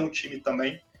pode ser um time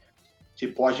também que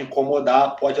pode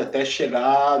incomodar, pode até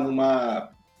chegar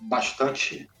numa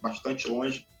bastante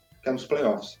longe, que é nos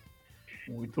playoffs.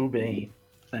 Muito bem.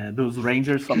 Dos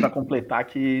Rangers, só para completar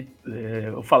que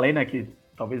eu falei, né, que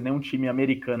talvez nenhum time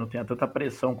americano tenha tanta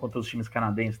pressão quanto os times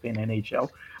canadenses têm na NHL,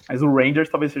 mas o Rangers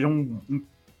talvez seja um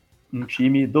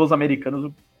time dos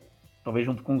americanos, talvez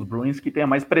junto com os Bruins, que tenha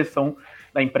mais pressão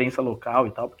da imprensa local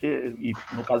e tal, porque, e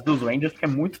no caso dos Rangers, que é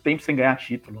muito tempo sem ganhar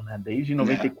título, né, desde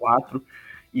 94,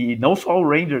 e não só o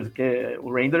Rangers, porque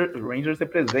o Rangers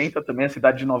representa também a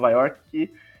cidade de Nova York,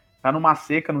 que tá numa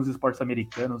seca nos esportes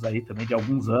americanos aí também de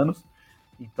alguns anos.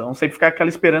 Então sempre fica aquela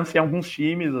esperança em alguns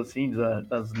times assim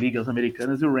das ligas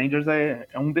americanas, e o Rangers é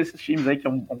um desses times aí que é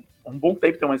um bom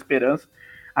tempo tem uma esperança.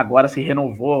 Agora se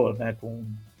renovou, né, com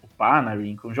o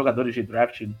Panarin, com jogadores de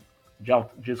draft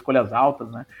de escolhas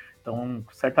altas, né? Então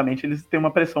certamente eles têm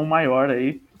uma pressão maior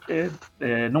aí, porque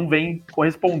não vem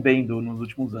correspondendo nos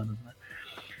últimos anos, né?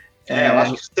 Eu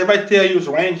acho que você vai ter aí os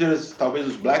Rangers, talvez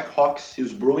os Blackhawks e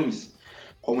os Bruins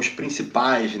como os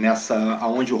principais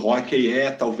aonde o hockey é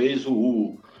talvez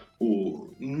o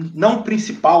não o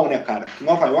principal, né, cara?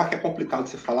 Nova York é complicado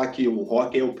você falar que o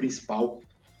hockey é o principal,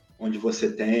 onde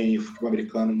você tem o futebol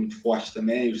americano muito forte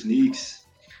também, os Knicks,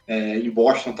 em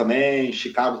Boston também,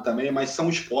 Chicago também, mas são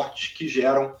esportes que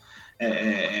geram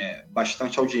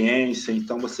bastante audiência,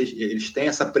 então eles têm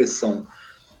essa pressão,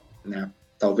 né?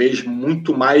 Talvez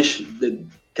muito mais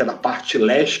que é da parte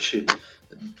leste,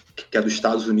 que é dos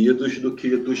Estados Unidos, do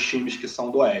que dos times que são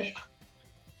do oeste.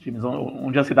 Times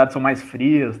onde as cidades são mais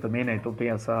frias também, né? Então tem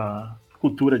essa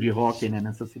cultura de hockey, né,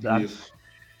 nessa cidade. Isso.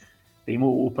 Tem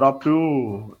o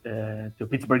próprio tem o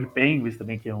Pittsburgh Penguins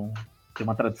também, que tem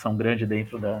uma tradição grande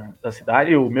dentro da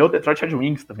cidade, e o meu Detroit Red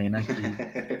Wings também, né?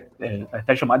 Que é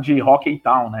até chamado de Hockey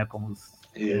Town, né? Como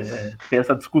tem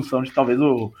essa discussão de talvez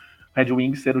o Red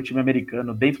Wings ser o time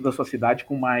americano dentro da sua cidade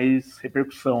com mais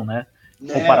repercussão, né?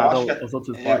 Comparado aos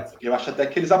outros esportes. Eu acho até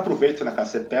que eles aproveitam, né, cara?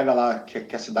 Você pega lá, que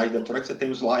é a cidade de Detroit, você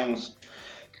tem os Lions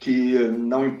que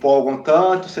não empolgam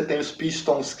tanto, você tem os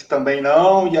Pistons que também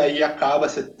não, e aí acaba o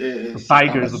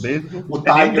Tigers do beisebol. O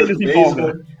Tigers do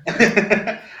beisebol.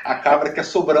 Acaba que é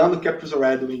sobrando, que é pros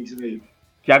Red Wings mesmo.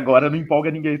 Que agora não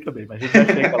empolga ninguém também, mas a gente já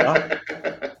chega lá.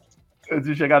 Antes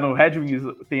de chegar no Red Wings,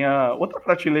 tem a outra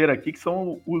prateleira aqui, que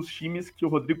são os times que o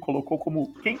Rodrigo colocou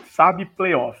como, quem sabe,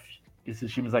 playoff.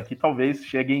 Esses times aqui talvez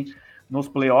cheguem nos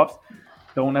playoffs.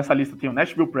 Então, nessa lista tem o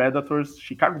Nashville Predators,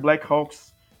 Chicago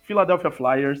Blackhawks, Philadelphia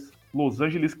Flyers, Los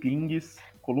Angeles Kings,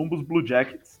 Columbus Blue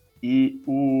Jackets e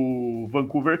o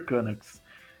Vancouver Canucks.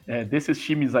 Desses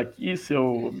times aqui, se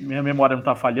minha memória não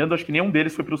tá falhando, acho que nenhum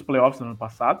deles foi para os playoffs no ano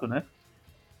passado, né?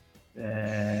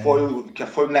 Foi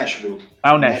o Nashville.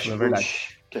 O Nashville, é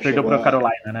verdade. Perdeu para a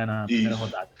Carolina, né, na primeira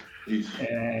rodada. Isso.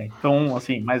 Então,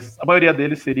 assim, mas a maioria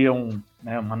deles seriam,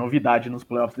 né, uma novidade nos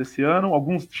playoffs desse ano.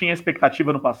 Alguns tinham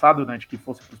expectativa no passado, né, de que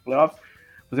fosse para os playoffs.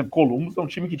 Por exemplo, Columbus é um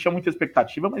time que tinha muita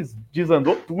expectativa, mas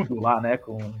desandou tudo lá, né,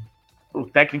 com o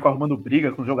técnico arrumando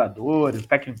briga com os jogadores, o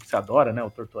técnico que se adora, né,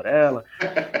 o Tortorella.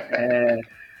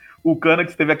 O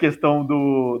Canucks teve a questão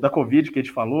da Covid, que a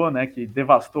gente falou, né, que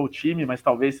devastou o time, mas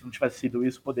talvez se não tivesse sido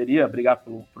isso, poderia brigar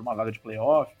por uma vaga de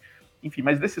playoff. Enfim,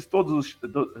 mas desses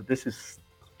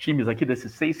times aqui,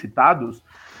 desses 6 citados,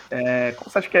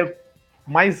 como você acha que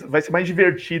vai ser mais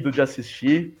divertido de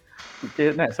assistir?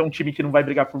 Porque, né, se é um time que não vai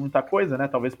brigar por muita coisa, né,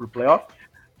 talvez por playoff,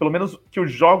 pelo menos que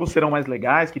os jogos serão mais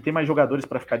legais, que tem mais jogadores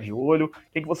para ficar de olho.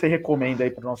 Quem que você recomenda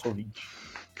aí para o nosso ouvinte?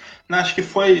 Não, acho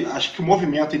que o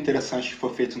movimento interessante que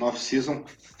foi feito no off-season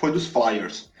foi dos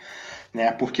Flyers,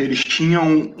 né? Porque eles tinham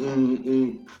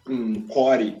um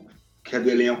core que é do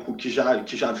elenco que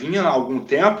já vinha há algum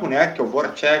tempo, né? Que é o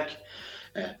Voracek,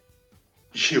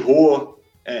 Giroux,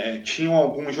 tinham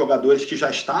alguns jogadores que já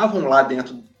estavam lá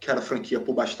dentro que era a franquia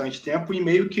por bastante tempo e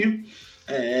meio que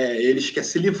eles que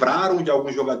se livraram de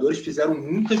alguns jogadores, fizeram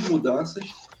muitas mudanças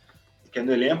que é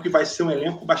no elenco, e vai ser um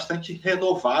elenco bastante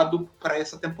renovado para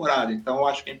essa temporada. Então, eu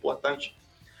acho que é importante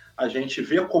a gente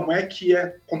ver como é que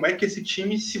esse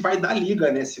time se vai dar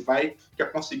liga, né? Se quer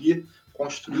conseguir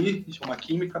construir uma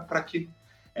química para que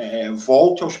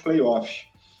volte aos playoffs.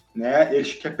 Né?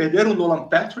 Eles perderam o Nolan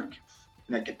Patrick,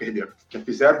 né? Que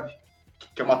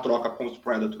é uma troca com os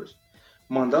Predators,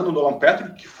 mandando o Nolan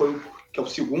Patrick, que é o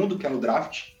segundo que é no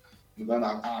draft,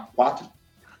 há 4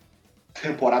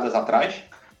 temporadas atrás.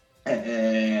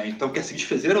 Então que se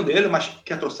desfizeram dele, mas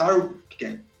que trouxeram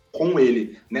com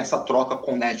ele nessa troca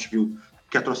com o Nashville,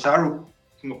 que trouxeram,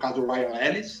 no caso, o Ryan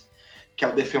Ellis, que é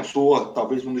o defensor,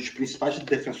 talvez um dos principais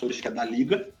defensores que é da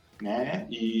liga, né?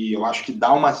 E eu acho que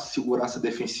dá uma segurança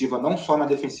defensiva, não só na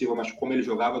defensiva, mas como ele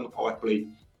jogava no power play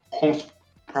com os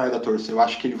Predators. Eu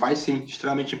acho que ele vai ser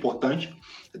extremamente importante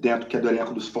dentro do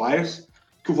elenco dos Flyers.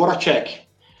 Que o Voracek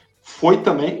foi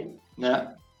também,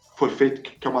 né? Foi feito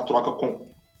que é uma troca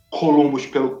com Columbus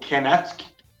pelo Ken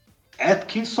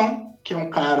Atkinson, que é um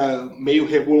cara meio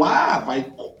regular,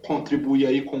 vai contribuir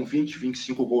aí com 20,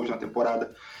 25 gols na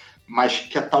temporada, mas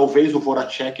que talvez o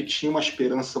Voracek tinha uma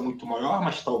esperança muito maior,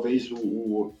 mas talvez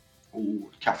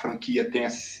que a franquia tenha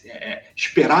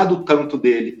esperado tanto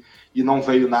dele e não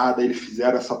veio nada, eles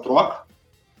fizeram essa troca.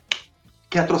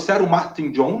 Que trouxeram o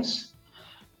Martin Jones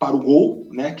para o gol,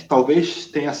 né, que talvez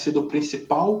tenha sido a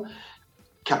principal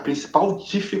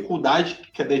dificuldade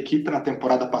que é da equipe na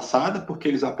temporada passada, porque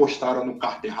eles apostaram no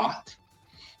Carter Hart,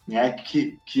 né,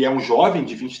 que é um jovem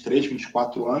de 23,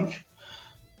 24 anos,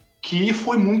 que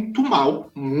foi muito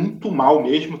mal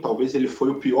mesmo. Talvez ele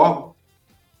foi o pior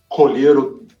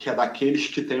goleiro, que é daqueles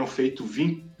que tenham feito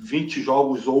 20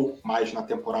 jogos ou mais na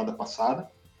temporada passada.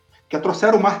 Que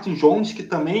trouxeram o Martin Jones, que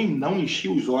também não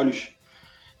enchia os olhos,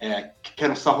 que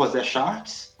era o San Jose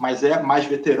Sharks, mas é mais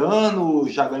veterano,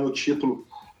 já ganhou título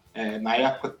na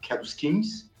época que é dos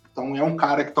Kings. Então é um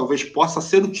cara que talvez possa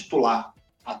ser o titular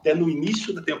até no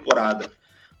início da temporada,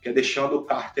 que é deixando o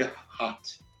Carter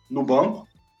Hart no banco.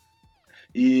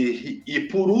 E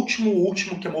por último, o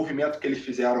último que é movimento que eles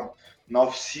fizeram na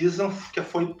off-season,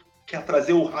 que é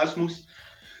trazer o Rasmus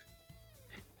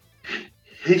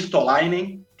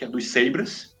Ristolainen, que é dos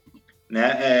Sabres,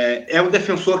 né? É um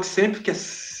defensor que sempre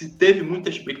se teve muita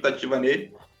expectativa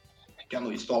nele, que é no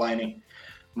Ristolainen,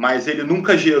 mas ele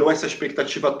nunca gerou essa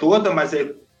expectativa toda, mas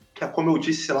que é como eu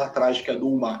disse lá atrás, que é do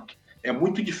Umack. É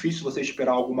muito difícil você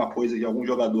esperar alguma coisa de algum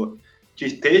jogador que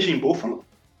esteja em Buffalo.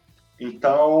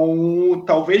 Então,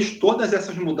 talvez todas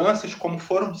essas mudanças, como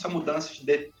foram essas mudanças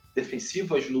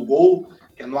defensivas no gol,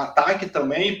 que é no ataque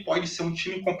também, pode ser um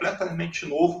time completamente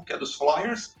novo, que é dos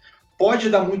Flyers. Pode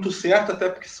dar muito certo, até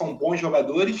porque são bons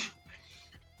jogadores,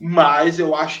 mas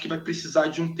eu acho que vai precisar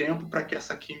de um tempo para que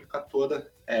essa química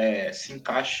toda se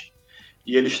encaixe.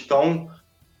 E eles estão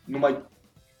numa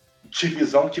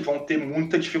divisão que vão ter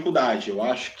muita dificuldade. Eu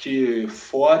acho que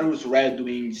fora os Red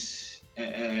Wings,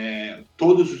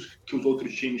 todos que os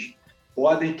outros times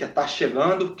podem, que está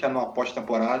chegando, que é numa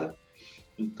pós-temporada.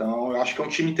 Então, eu acho que é um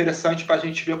time interessante para a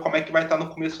gente ver como é que vai estar no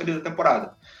começo ali da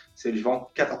temporada. Se eles vão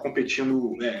estar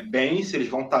competindo bem, se eles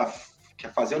vão estar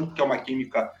fazendo que é uma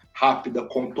química rápida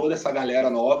com toda essa galera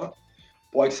nova,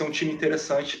 pode ser um time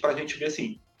interessante para a gente ver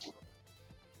assim.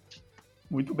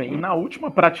 Muito bem. E na última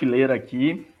prateleira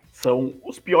aqui são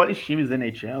os piores times da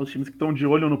NHL, os times que estão de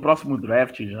olho no próximo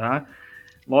draft já.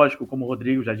 Lógico, como o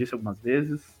Rodrigo já disse algumas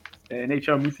vezes,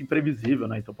 NHL é muito imprevisível,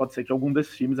 né? Então pode ser que algum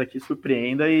desses times aqui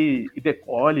surpreenda e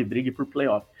decole, brigue por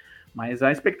playoff. Mas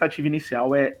a expectativa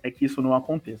inicial é que isso não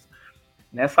aconteça.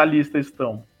 Nessa lista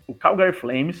estão o Calgary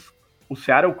Flames, o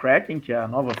Seattle Kraken, que é a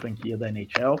nova franquia da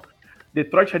NHL,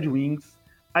 Detroit Red Wings,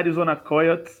 Arizona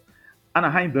Coyotes,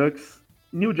 Anaheim Ducks,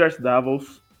 New Jersey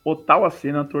Devils, Ottawa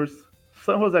Senators,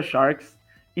 San Jose Sharks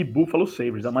e Buffalo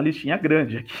Sabres. É uma listinha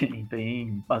grande aqui,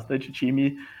 tem bastante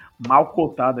time mal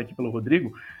cotado aqui pelo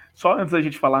Rodrigo. Só antes da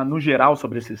gente falar no geral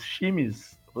sobre esses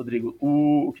times, Rodrigo,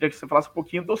 eu queria que você falasse um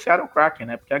pouquinho do Seattle Kraken,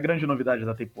 né? Porque é a grande novidade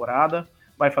da temporada,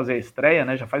 vai fazer a estreia,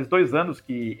 né? Já faz 2 anos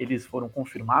que eles foram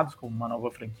confirmados como uma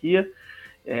nova franquia,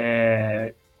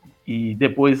 e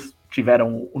depois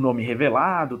tiveram o nome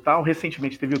revelado, tal.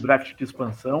 Recentemente teve o draft de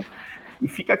expansão e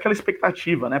fica aquela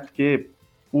expectativa, né? Porque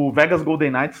o Vegas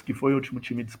Golden Knights, que foi o último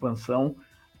time de expansão,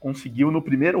 conseguiu no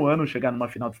primeiro ano chegar numa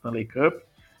final do Stanley Cup.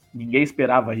 Ninguém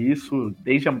esperava isso,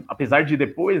 apesar de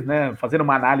depois, né, fazer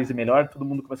uma análise melhor, todo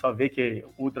mundo começou a ver que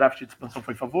o draft de expansão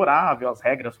foi favorável, as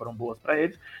regras foram boas para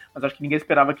eles, mas acho que ninguém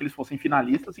esperava que eles fossem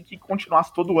finalistas e que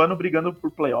continuasse todo ano brigando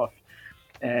por playoff.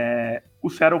 O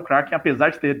Seattle Kraken, apesar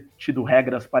de ter tido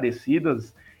regras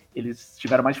parecidas, eles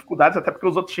tiveram mais dificuldades, até porque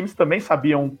os outros times também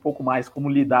sabiam um pouco mais como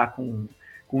lidar com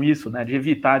isso, né, de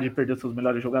evitar de perder seus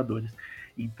melhores jogadores.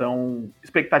 Então,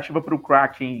 expectativa para o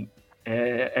Kraken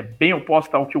é bem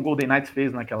oposta ao que o Golden Knights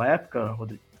fez naquela época,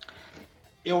 Rodrigo?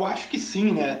 Eu acho que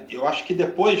sim, né? Eu acho que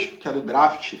depois que é do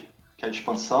draft, que é a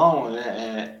expansão,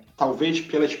 talvez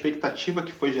pela expectativa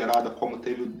que foi gerada, como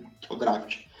teve o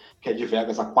draft, que é de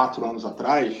Vegas há 4 anos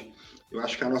atrás, eu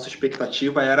acho que a nossa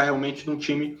expectativa era realmente de um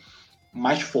time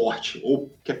mais forte,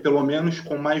 ou que é pelo menos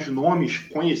com mais nomes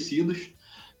conhecidos,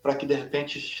 para que de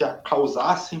repente já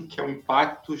causassem que é um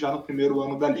impacto já no primeiro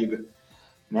ano da liga.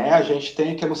 Né, a gente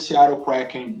tem que anunciar o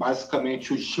Kraken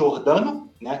basicamente o Giordano,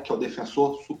 né, que é o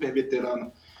defensor super veterano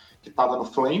que estava no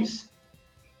Flames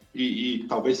e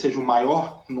talvez seja o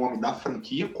maior nome da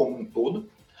franquia como um todo.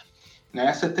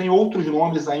 Né, você tem outros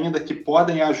nomes ainda que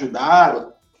podem ajudar,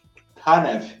 o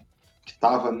Tanev, que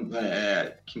estava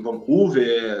aqui em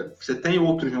Vancouver, você tem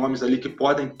outros nomes ali que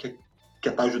podem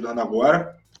que tá ajudando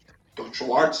agora, o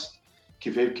Schwartz, que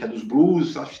é dos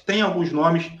Blues, acho que tem alguns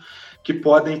nomes que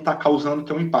podem estar causando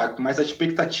que é um impacto, mas a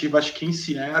expectativa, acho que em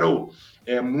Seattle,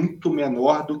 é muito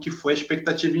menor do que foi a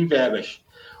expectativa em Vegas.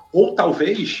 Ou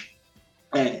talvez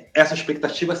essa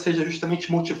expectativa seja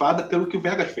justamente motivada pelo que o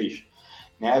Vegas fez.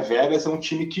 Né? Vegas é um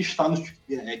time que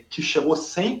que chegou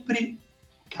sempre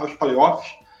aos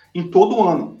playoffs em todo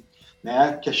ano.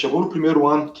 Né? Que chegou no primeiro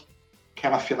ano, que é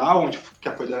na final, onde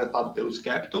foi deletado pelos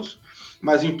Capitals,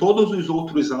 mas em todos os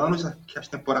outros anos, que as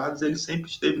temporadas, ele sempre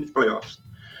esteve nos playoffs.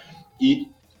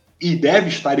 E deve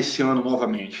estar esse ano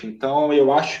novamente. Então,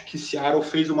 eu acho que Seattle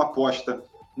fez uma aposta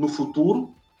no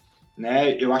futuro,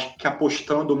 né? Eu acho que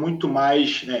apostando muito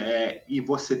mais em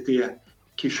você ter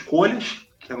que escolhas,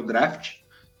 que é no draft,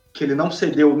 que ele não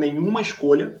cedeu nenhuma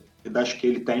escolha das que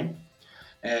ele tem,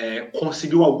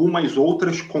 conseguiu algumas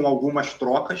outras com algumas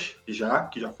trocas que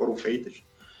já foram feitas.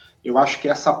 Eu acho que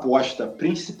essa aposta,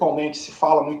 principalmente se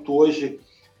fala muito hoje,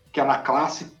 que é na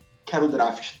classe, que era o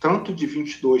draft, tanto de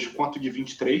 22 quanto de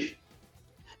 23,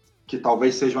 que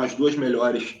talvez sejam as duas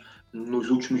melhores nos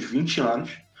últimos 20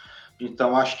 anos.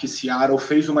 Então, acho que Seattle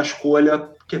fez uma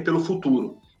escolha que é pelo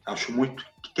futuro. Acho muito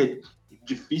que é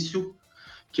difícil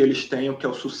que eles tenham, que é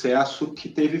o sucesso que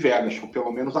teve Vegas, ou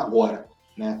pelo menos agora.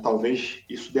 Né? Talvez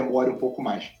isso demore um pouco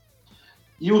mais.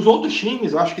 E os outros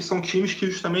times, eu acho que são times que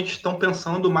justamente estão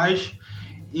pensando mais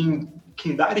em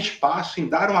dar espaço, em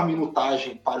dar uma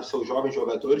minutagem para os seus jovens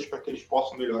jogadores, para que eles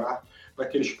possam melhorar, para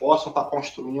que eles possam estar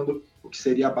construindo o que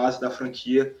seria a base da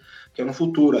franquia, que é no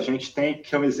futuro. A gente tem,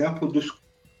 que é um exemplo dos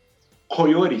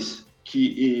Coyotes,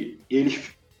 que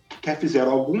eles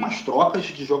fizeram algumas trocas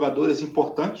de jogadores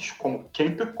importantes, como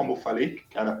Kemper, como eu falei,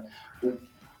 que era o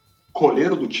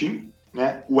goleiro do time,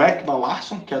 né? O Ekman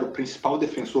Larsson, que era o principal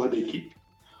defensor da equipe,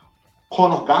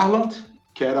 Conor Garland,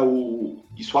 que era o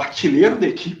artilheiro da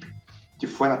equipe, que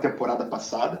foi na temporada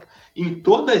passada. Em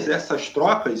todas essas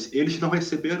trocas, eles não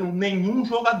receberam nenhum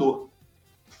jogador.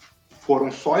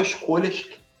 Foram só escolhas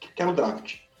que era o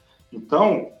draft.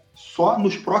 Então, só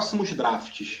nos próximos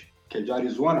drafts, que é de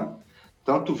Arizona,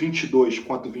 tanto 22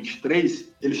 quanto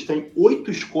 23, eles têm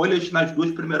 8 escolhas nas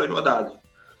 2 primeiras rodadas.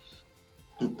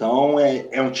 Então,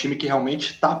 é um time que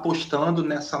realmente está apostando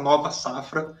nessa nova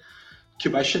safra que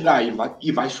vai chegar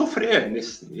e vai sofrer.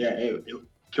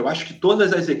 Que eu acho que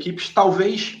todas as equipes,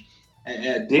 talvez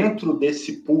dentro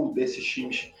desse pool desses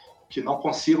times que não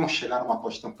consigam chegar numa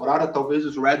pós-temporada, talvez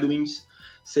os Red Wings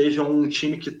sejam um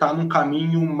time que está num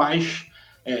caminho mais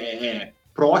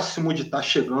próximo de estar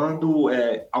chegando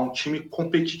a um time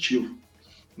competitivo.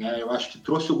 Né? Eu acho que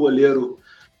trouxe o goleiro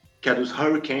que é dos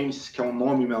Hurricanes, que é um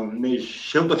nome,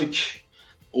 Nejedovic,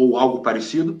 ou algo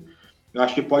parecido. Eu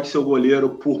acho que pode ser o goleiro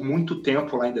por muito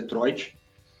tempo lá em Detroit.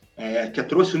 Que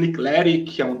trouxe o Nick Leddy,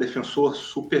 que é um defensor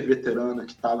super veterano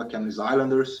que estava aqui nos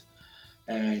Islanders.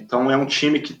 Então é um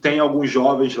time que tem alguns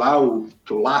jovens lá, o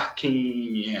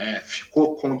Larkin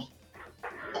ficou com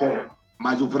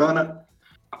mais o Vrana,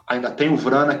 ainda tem o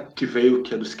Vrana que veio,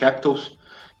 que é dos Capitals.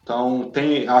 Então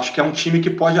acho que é um time que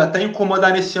pode até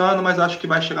incomodar nesse ano, mas acho que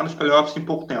vai chegar nos playoffs em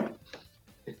pouco tempo.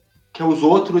 Que os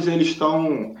outros eles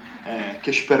estão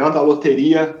esperando a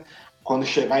loteria quando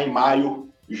chegar em maio,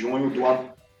 junho do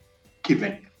ano que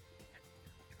vem.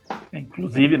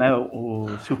 Inclusive, né,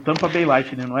 se o Tampa Bay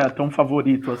Lightning não é tão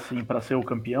favorito assim para ser o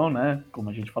campeão, né, como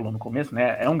a gente falou no começo,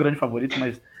 né, é um grande favorito,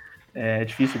 mas é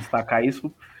difícil destacar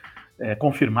isso,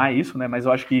 confirmar isso, né, mas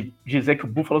eu acho que dizer que o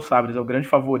Buffalo Sabres é o grande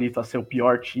favorito a ser o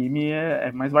pior time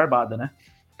é mais barbada, né?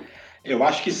 Eu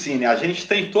acho que sim, né? A gente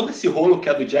tem todo esse rolo que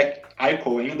é do Jack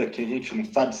Eichel ainda, que a gente não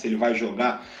sabe se ele vai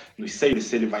jogar nos Sabres,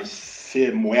 se ele vai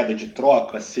ser moeda de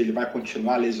troca, se ele vai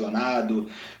continuar lesionado.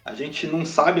 A gente não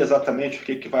sabe exatamente o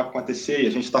que vai acontecer. E a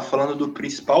gente está falando do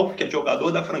principal, que é jogador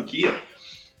da franquia,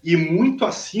 e muito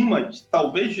acima,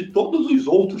 talvez, de todos os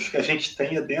outros que a gente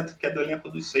tenha dentro, que é do elenco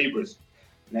dos Sabres.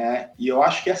 Né? E eu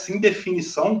acho que essa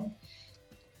indefinição,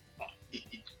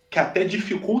 que até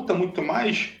dificulta muito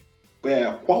mais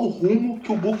qual o rumo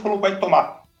que o Buffalo vai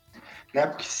tomar. Né?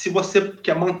 Porque se você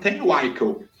quer manter o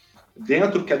Eichel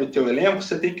dentro do teu elenco,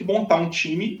 você tem que montar um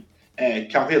time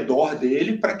que ao redor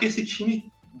dele, para que esse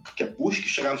time busque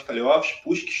chegar nos playoffs,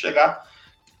 busque chegar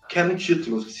no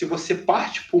título. Se você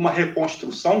parte por uma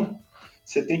reconstrução,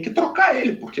 você tem que trocar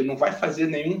ele, porque não vai fazer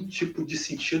nenhum tipo de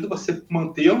sentido você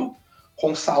mantê-lo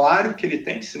com o salário que ele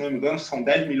tem, se não me engano, são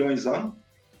 10 milhões ano,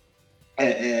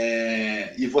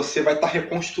 e você vai estar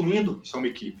reconstruindo sua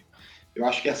equipe. Eu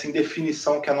acho que essa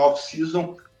indefinição que a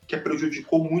off-season que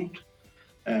prejudicou muito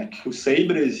que o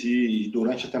Sabres, e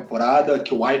durante a temporada,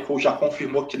 que o Eichel já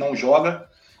confirmou que não joga,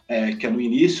 que no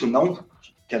início não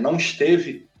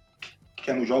esteve,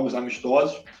 que nos jogos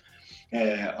amistosos,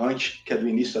 antes do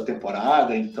início da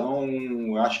temporada. Então,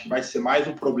 eu acho que vai ser mais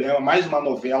um problema, mais uma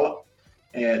novela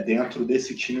dentro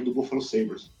desse time do Buffalo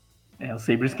Sabres. O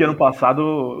Sabres que ano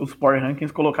passado os Power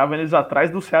Rankings colocavam eles atrás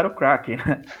do Seattle Kraken,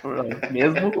 né?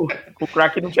 Mesmo o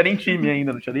Kraken não tinha nem time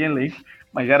ainda, não tinha nem elenco,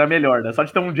 mas já era melhor, né? Só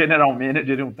de ter um general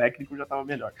manager e um técnico já estava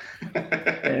melhor.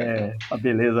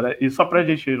 Beleza, né? E só pra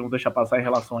gente não deixar passar em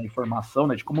relação à informação,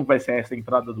 né, de como vai ser essa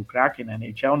entrada do Kraken na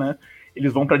NHL, né?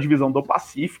 Eles vão para a divisão do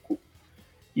Pacífico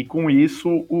e com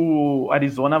isso o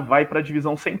Arizona vai para a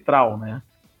divisão central, né?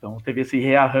 Então teve esse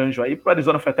rearranjo aí. Pro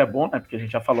Arizona foi até bom, né? Porque a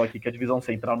gente já falou aqui que a divisão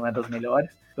central não é das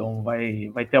melhores. Então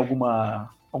vai ter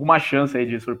alguma chance aí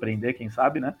de surpreender, quem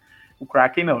sabe, né? O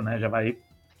Kraken não, né? Já vai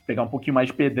pegar um pouquinho mais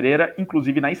de pedreira.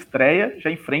 Inclusive na estreia já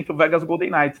enfrenta o Vegas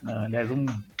Golden Knights, né? Aliás,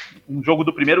 um jogo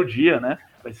do primeiro dia, né?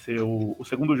 Vai ser o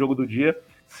segundo jogo do dia.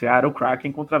 Seattle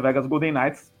Kraken contra Vegas Golden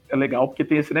Knights. É legal porque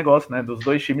tem esse negócio, né? Dos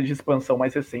dois times de expansão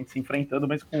mais recentes se enfrentando,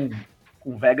 mas com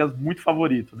Vegas muito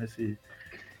favorito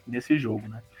nesse jogo,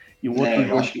 né? E o outro jogo...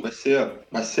 Eu acho que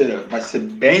vai ser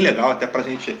bem legal, até pra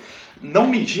gente não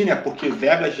medir, né? Porque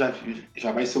Vegas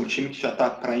já vai ser um time que já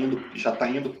tá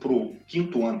indo pro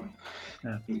quinto ano.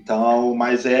 Então,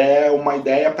 mas é uma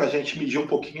ideia pra gente medir um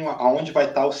pouquinho aonde vai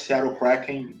estar o Seattle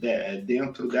Kraken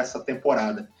dentro dessa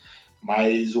temporada.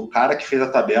 Mas o cara que fez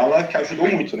a tabela que ajudou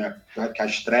muito, né? Que a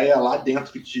estreia lá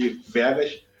dentro de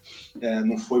Vegas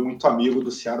não foi muito amigo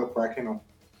do Seattle Kraken, não.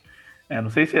 Não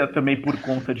sei se é também por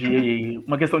conta de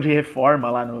uma questão de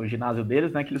reforma lá no ginásio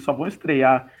deles, né? Que eles só vão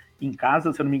estrear em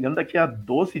casa, se eu não me engano, daqui a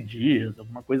 12 dias,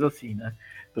 alguma coisa assim, né?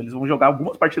 Então eles vão jogar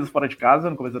algumas partidas fora de casa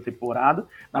no começo da temporada.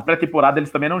 Na pré-temporada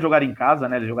eles também não jogaram em casa,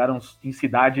 né? Eles jogaram em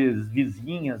cidades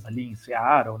vizinhas, ali em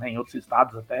Seattle, né? Em outros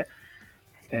estados até.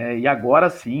 E agora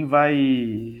sim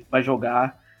vai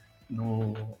jogar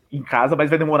em casa, mas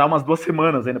vai demorar umas 2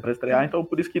 semanas ainda para estrear. Então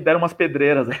por isso que deram umas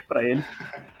pedreiras aí para eles,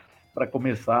 para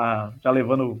começar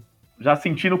já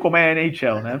sentindo como é a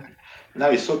NHL, né? Não,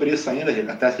 e sobre isso ainda,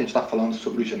 até que a gente está falando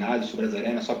sobre o ginásio, sobre as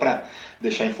arenas, só para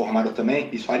deixar informado também,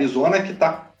 isso a Arizona que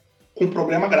está com um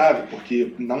problema grave,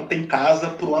 porque não tem casa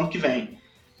para o ano que vem.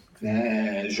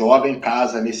 Né? Joga em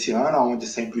casa nesse ano, onde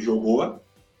sempre jogou,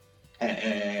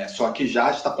 só que já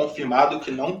está confirmado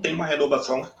que não tem uma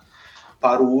renovação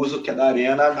para o uso que é da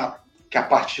arena, que é a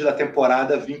partir da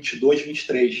temporada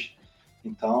 22-23.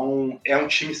 Então, é um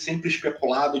time sempre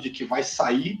especulado de que vai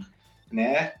sair,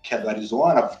 né, que é do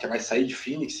Arizona, que vai sair de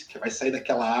Phoenix, que vai sair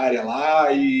daquela área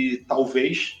lá e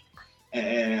talvez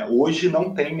hoje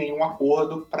não tem nenhum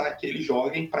acordo para que eles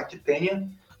joguem, para que tenha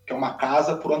que é uma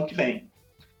casa para o ano que vem.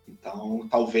 Então,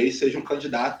 talvez seja um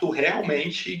candidato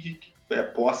realmente que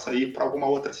possa ir para alguma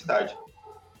outra cidade.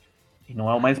 E não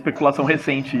é uma especulação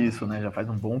recente isso, né? Já faz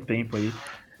um bom tempo aí.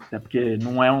 Até porque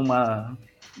não é uma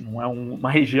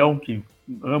região que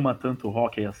ama tanto o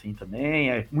hockey assim também.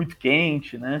 É muito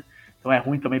quente, né? Então é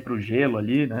ruim também para o gelo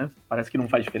ali, né? Parece que não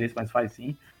faz diferença, mas faz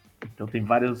sim. Então tem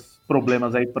vários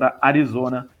problemas aí para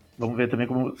Arizona. Vamos ver também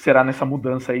como será nessa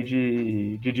mudança aí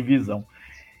de divisão.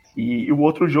 E o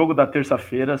outro jogo da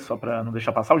terça-feira, só para não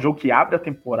deixar passar, o jogo que abre a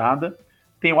temporada,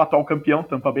 tem o atual campeão,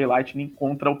 Tampa Bay Lightning,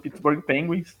 contra o Pittsburgh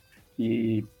Penguins,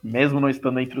 que mesmo não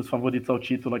estando entre os favoritos ao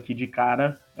título aqui de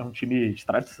cara, é um time de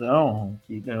tradição,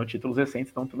 que ganhou títulos recentes,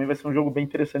 então também vai ser um jogo bem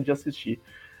interessante de assistir.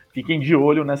 Fiquem de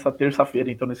olho nessa terça-feira,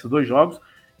 então, nesses dois jogos.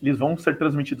 Eles vão ser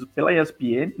transmitidos pela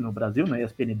ESPN no Brasil, na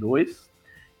ESPN 2,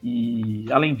 e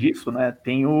além disso, né,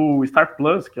 tem o Star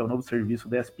Plus, que é o novo serviço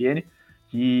da ESPN,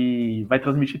 que vai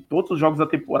transmitir todos os jogos da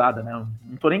temporada, né?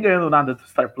 Não tô nem ganhando nada do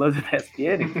Star Plus e da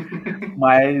ESPN,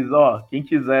 mas, ó, quem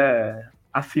quiser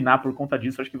assinar por conta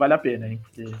disso, acho que vale a pena, hein?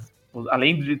 Porque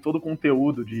além de todo o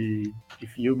conteúdo de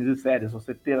filmes e séries,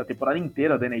 você ter a temporada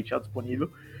inteira da NHL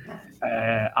disponível,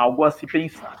 algo a se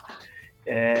pensar.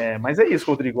 Mas é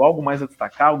isso, Rodrigo. Algo mais a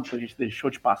destacar? Algo que a gente deixou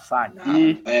de passar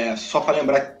aqui? Só para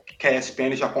lembrar que a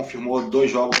ESPN já confirmou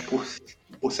 2 jogos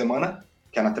por semana,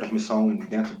 que é na transmissão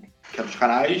dentro dos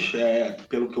canais.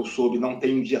 Pelo que eu soube, não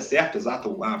tem um dia certo,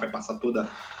 exato. Vai passar toda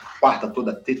quarta,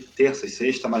 toda terça e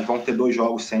sexta, mas vão ter 2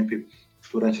 jogos sempre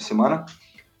durante a semana.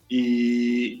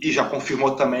 E já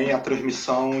confirmou também a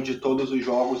transmissão de todos os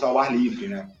jogos ao ar livre,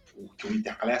 né? O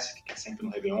Interclassic, que é sempre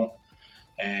no Réveillon.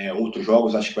 Outros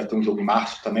jogos, acho que vai ter um jogo em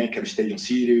março também, que é o Stadium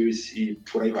Series, e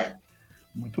por aí vai.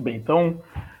 Muito bem, então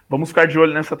vamos ficar de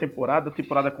olho nessa temporada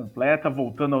completa,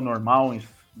 voltando ao normal,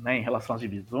 né, em relação às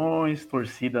divisões,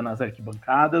 torcida nas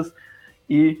arquibancadas,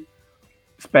 e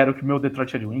espero que o meu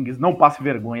Detroit Red Wings não passe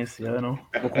vergonha esse ano.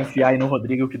 Vou confiar aí no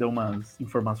Rodrigo, que deu umas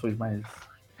informações mais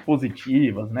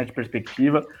positivas, né, de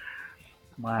perspectiva,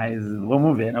 mas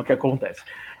vamos ver, né, o que acontece.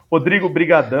 Rodrigo,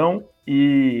 brigadão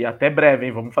e até breve,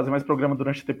 hein? Vamos fazer mais programa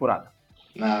durante a temporada.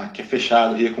 Que é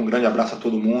fechado, Rico. Um grande abraço a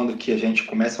todo mundo, que a gente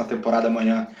comece uma temporada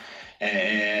amanhã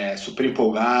super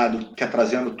empolgado,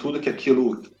 trazendo tudo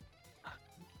aquilo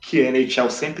que a NHL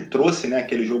sempre trouxe, né?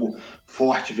 Aquele jogo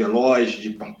forte, veloz, de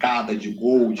pancada, de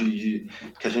gol, que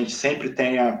a gente sempre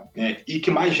tenha, e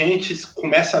que mais gente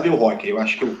comece a ver o hockey. Eu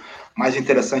acho que o mais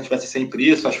interessante vai ser sempre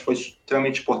isso. Acho que foi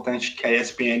extremamente importante que a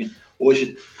ESPN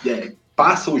hoje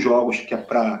passa os jogos que é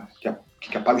para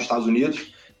os Estados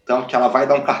Unidos, então que ela vai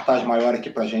dar um cartaz maior aqui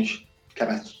para a gente, que é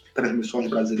nas transmissões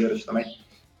brasileiras também.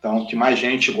 Então, que mais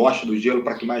gente goste do gelo,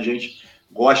 para que mais gente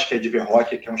goste de ver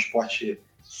hockey, que é um esporte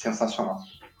sensacional.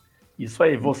 Isso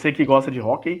aí, você que gosta de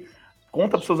hockey,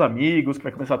 conta para seus amigos que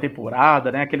vai começar a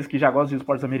temporada, né? Aqueles que já gostam de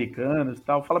esportes americanos e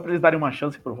tal, fala para eles darem uma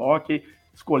chance pro hockey,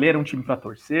 escolher um time para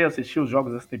torcer, assistir os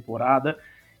jogos dessa temporada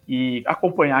e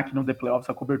acompanhar aqui no The Playoffs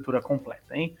a cobertura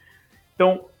completa, hein?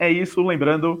 Então é isso,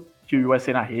 lembrando que o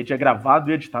USA na Rede é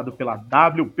gravado e editado pela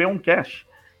WP1Cast.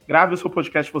 Grave o seu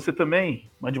podcast você também,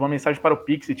 mande uma mensagem para o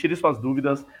Pix e tire suas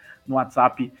dúvidas no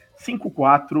WhatsApp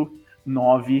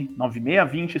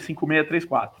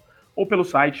 54996205634 ou pelo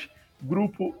site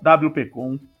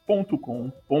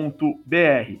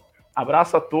grupowpcom.com.br.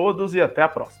 Abraço a todos e até a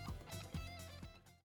próxima.